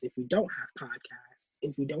thing? Because if we don't have podcasts,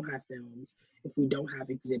 if we don't have films, if we don't have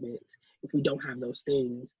exhibits, if we don't have those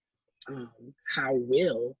things, how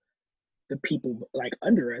will the people like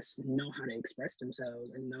under us know how to express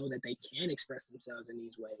themselves and know that they can express themselves in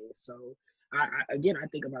these ways? So I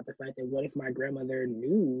think about the fact that what if my grandmother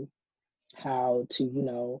knew how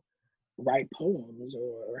to, write poems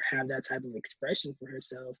or have that type of expression for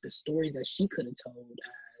herself, the stories that she could have told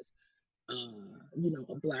as,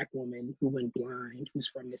 a Black woman who went blind, who's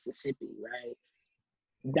from Mississippi, right?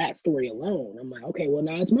 That story alone, I'm like, okay, well,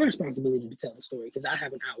 now it's my responsibility to tell the story because I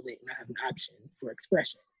have an outlet and I have an option for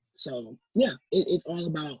expression. So, yeah, it's all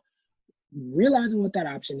about realizing what that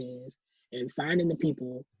option is and finding the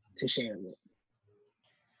people to share it with.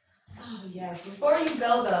 Oh, yes. Before you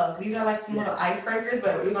go, though, these are like some little icebreakers,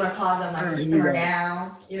 but we're going to call them like the simmer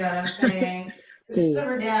downs. You know what I'm saying? The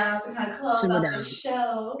simmer downs to kind of close out the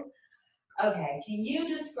show. Okay. Can you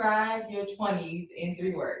describe your 20s in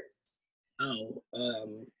 3 words?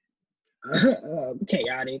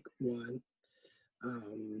 Chaotic, one.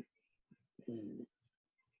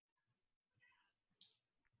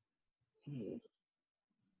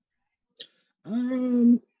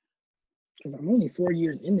 Because I'm only 4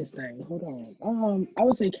 years in this thing. Hold on. I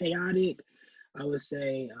would say chaotic. I would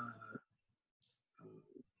say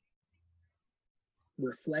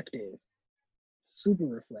reflective, super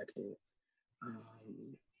reflective.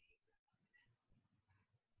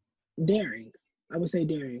 Daring. I would say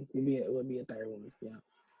daring would be a third one. Yeah.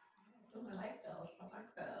 Oh, I like those.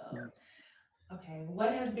 Yeah. Okay.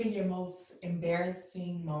 What has been your most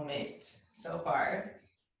embarrassing moment so far?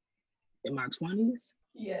 In my 20s?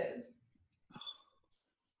 Yes.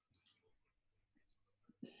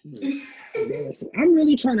 Embarrassing. I'm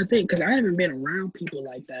really trying to think because I haven't been around people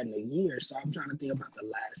like that in a year. So I'm trying to think about the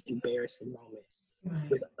last embarrassing moment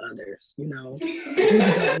with others, I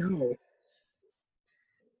really don't know.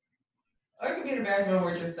 Or it could be an embarrassing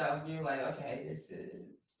moment with yourself. You're like, okay,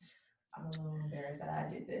 I'm a little embarrassed that I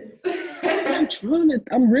did this.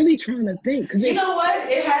 I'm really trying to think. Cause you know what?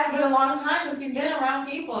 It has been a long time since we've been around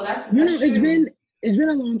people. That's it's been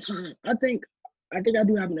a long time. I think I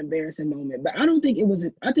do have an embarrassing moment, but I don't think it was.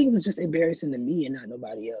 I think it was just embarrassing to me and not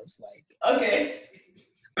nobody else. Like, okay.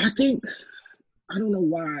 I don't know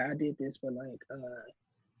why I did this, but like,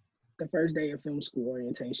 the first day of film school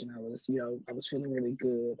orientation, I was feeling really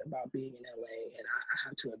good about being in LA, and I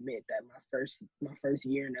have to admit that my first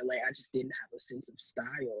year in LA, I just didn't have a sense of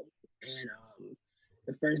style. And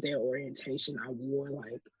the first day of orientation, I wore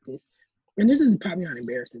like this, and this is probably not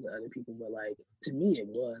embarrassing to other people, but like to me, it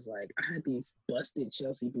was like I had these busted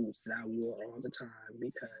Chelsea boots that I wore all the time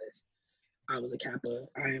because I was a Kappa.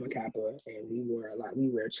 I am a Kappa, and we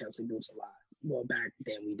wear Chelsea boots a lot. Well, back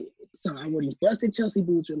then we did. So I wore these busted Chelsea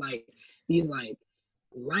boots with like these like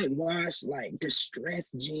light wash, like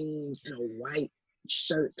distressed jeans and a white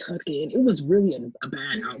shirt tucked in. It was really a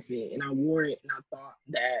bad outfit, and I wore it, and I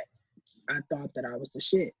thought that I was the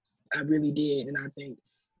shit. I really did, and I think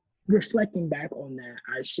reflecting back on that,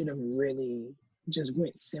 I should have really just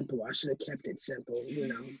went simple. I should have kept it simple,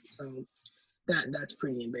 So that's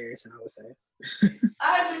pretty embarrassing, I would say.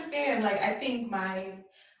 I understand. Like, I think my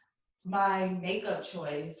makeup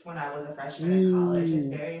choice when I was a freshman in college is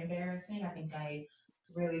very embarrassing. I think I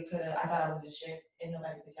really could have. I thought I was a chick and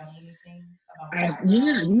nobody could tell me anything about my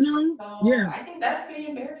eyebrows. I think that's pretty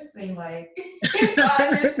embarrassing. Like,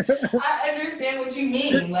 I understand what you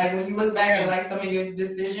mean. Like, when you look back at like some of your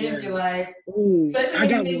decisions, you're like, especially when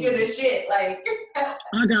you think you're the shit. Like,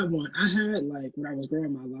 I got one. I had like when I was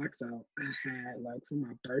growing my locks out, I had like for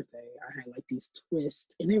my birthday, I had like these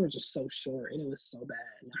twists, and they were just so short, and it was so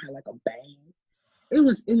bad. And I had like a bang. It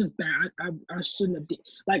was bad. I shouldn't have did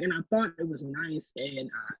like, and I thought it was nice,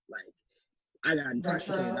 and I got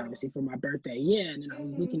intoxicated obviously for my birthday. Yeah, and then I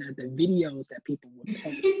was looking at the videos that people would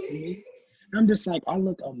post of me. I'm just like, I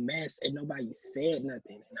look a mess, and nobody said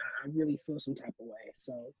nothing, and I really feel some type of way.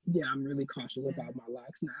 So yeah, I'm really cautious about my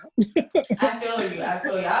locks now. I feel you.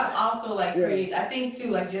 I'm also like pretty. I think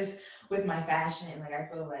too, like just with my fashion, like I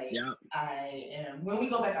feel like I am. When we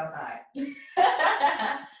go back outside.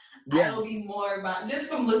 I will be more about just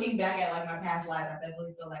from looking back at like my past life. I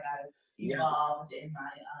definitely feel like I've evolved in my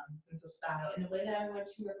sense of style in the way that I want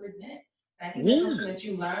to represent. And I think that's something that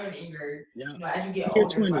you learn in your, as you get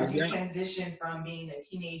older, 20s, as you transition from being a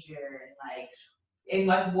teenager and like in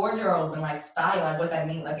like wardrobe and like style, like what that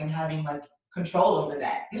means, like and having like control over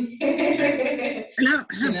that. And how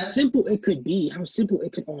You know? simple it could be, how simple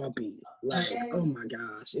it could all be. Like, Okay. oh my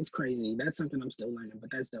gosh, it's crazy. That's something I'm still learning,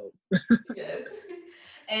 but that's dope. Yes.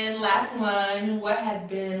 And last one, what has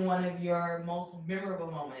been one of your most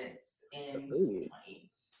memorable moments in your Ooh. 20s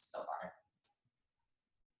so far?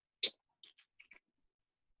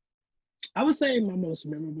 I would say my most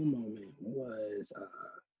memorable moment was,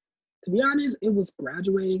 to be honest, it was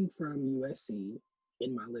graduating from USC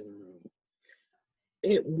in my living room.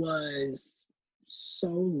 It was so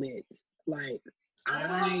lit. Like, Oh,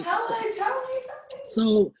 wow, tell me.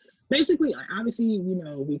 so basically, obviously,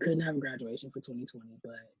 we couldn't have a graduation for 2020,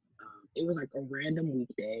 but it was like a random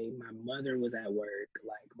weekday. My mother was at work,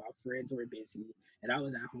 like my friends were busy, and I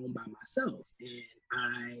was at home by myself. And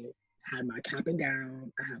I had my cap and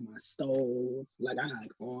gown, I had my stole, like I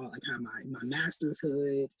had I had my master's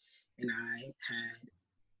hood, and I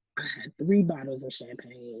had 3 bottles of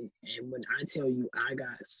champagne. And when I tell you, I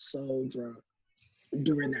got so drunk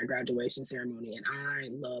during that graduation ceremony, and I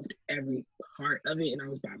loved every part of it, and I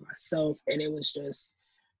was by myself, and it's just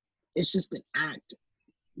the act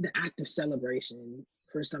of celebration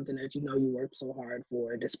for something that you worked so hard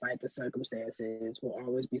for, despite the circumstances, will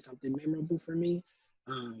always be something memorable for me.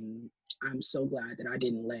 I'm so glad that I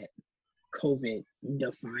didn't let COVID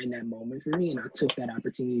define that moment for me, and I took that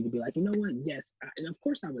opportunity to be like, you know what? Yes, and of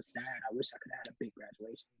course I was sad. I wish I could have had a big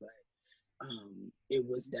graduation, but it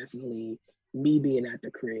was definitely me being at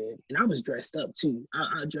the crib, and I was dressed up too.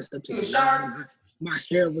 I dressed up to the nine. My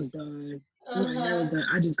hair was done. My hair was done.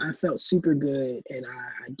 I felt super good, and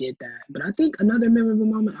I did that. But I think another memorable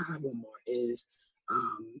moment, I have one more, is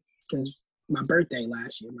because my birthday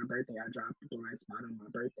last year, I dropped Blind Spot on my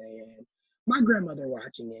birthday, and my grandmother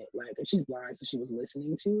watching it, like, and she's blind, so she was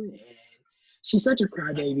listening to it, and she's such a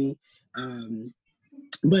crybaby.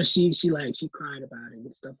 But she cried about it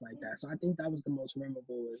and stuff like that. So I think that was the most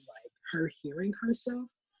memorable, is like her hearing herself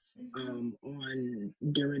on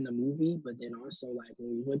during the movie, but then also like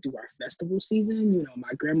when we went through our festival season,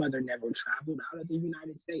 my grandmother never traveled out of the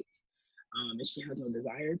United States, and she has no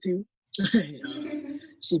desire to.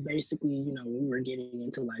 She basically, when we were getting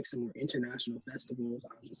into like some more international festivals,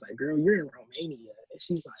 I was just like, girl, you're in Romania. And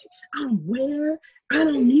she's like, I'm where? I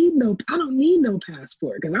don't need no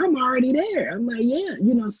passport because I'm already there. I'm like, yeah,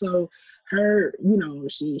 so her,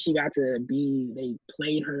 she got to they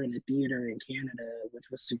played her in the theater in Canada, which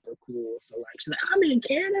was super cool. So like, she's like, I'm in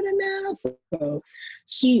Canada now. So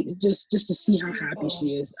she just to see how happy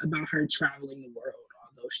she is about her traveling the world,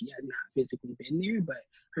 although she has not physically been there, but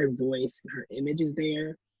her voice and her image is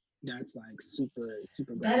there. That's like super,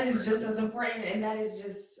 super. That is just as important, and that is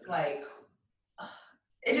just like,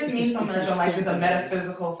 it just means so much on like just a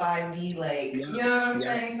metaphysical 5D, like, you know what I'm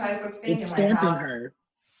saying, type of thing. It's and like stamping her.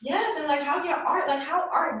 Yes, and like how your art, like how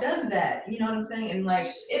art does that, you know what I'm saying? And like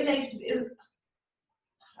I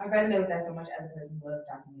resonate with that so much as a person who loves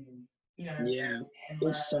documentary. You know what I'm saying? And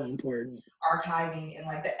it's so important. Archiving and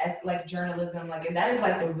like journalism, like, and that is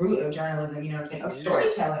like the root of journalism, you know what I'm saying? Of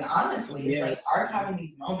storytelling, honestly. It's like archiving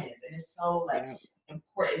these moments, and it's so like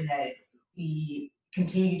important that we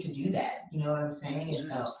continue to do that. You know what I'm saying? And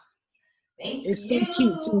so thank you. It's so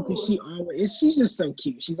cute too, because she's just so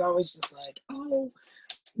cute. She's always just like, oh,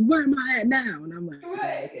 where am I at now? And I'm like,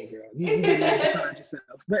 okay, girl, you get beside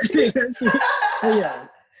yourself. But yeah.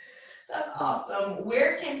 That's awesome.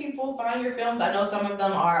 Where can people find your films? I know some of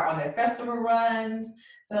them are on their festival runs.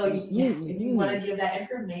 So if you want to give that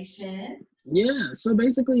information. Yeah. So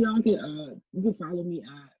basically, y'all can you can follow me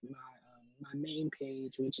at my main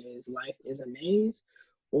page, which is Life is a Maze.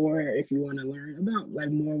 Or if you want to learn about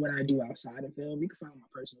like more what I do outside of film, you can find my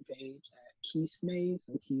personal page at Keese Mays,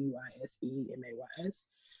 so KUISEMAYS.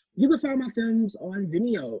 You can find my films on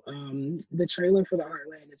Vimeo. The trailer for The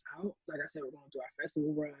Heartland is out. Like I said, we're going through our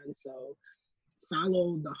festival run. So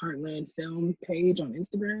follow the Heartland Film page on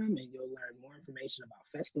Instagram, and you'll learn more information about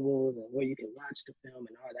festivals and where you can watch the film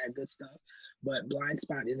and all that good stuff. But Blind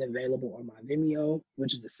Spot is available on my Vimeo,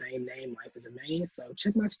 which is the same name, Life is a Maze. So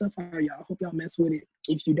check my stuff out, y'all. Hope y'all mess with it.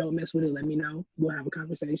 If you don't mess with it, let me know. We'll have a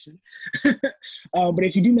conversation. But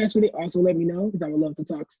if you do mess with it, also let me know, because I would love to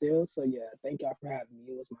talk still. So yeah, thank y'all for having me.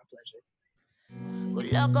 It was my pleasure.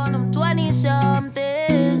 Good luck on them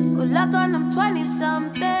 20-somethings. Good luck on them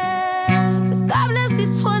 20-somethings. God bless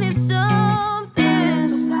these 20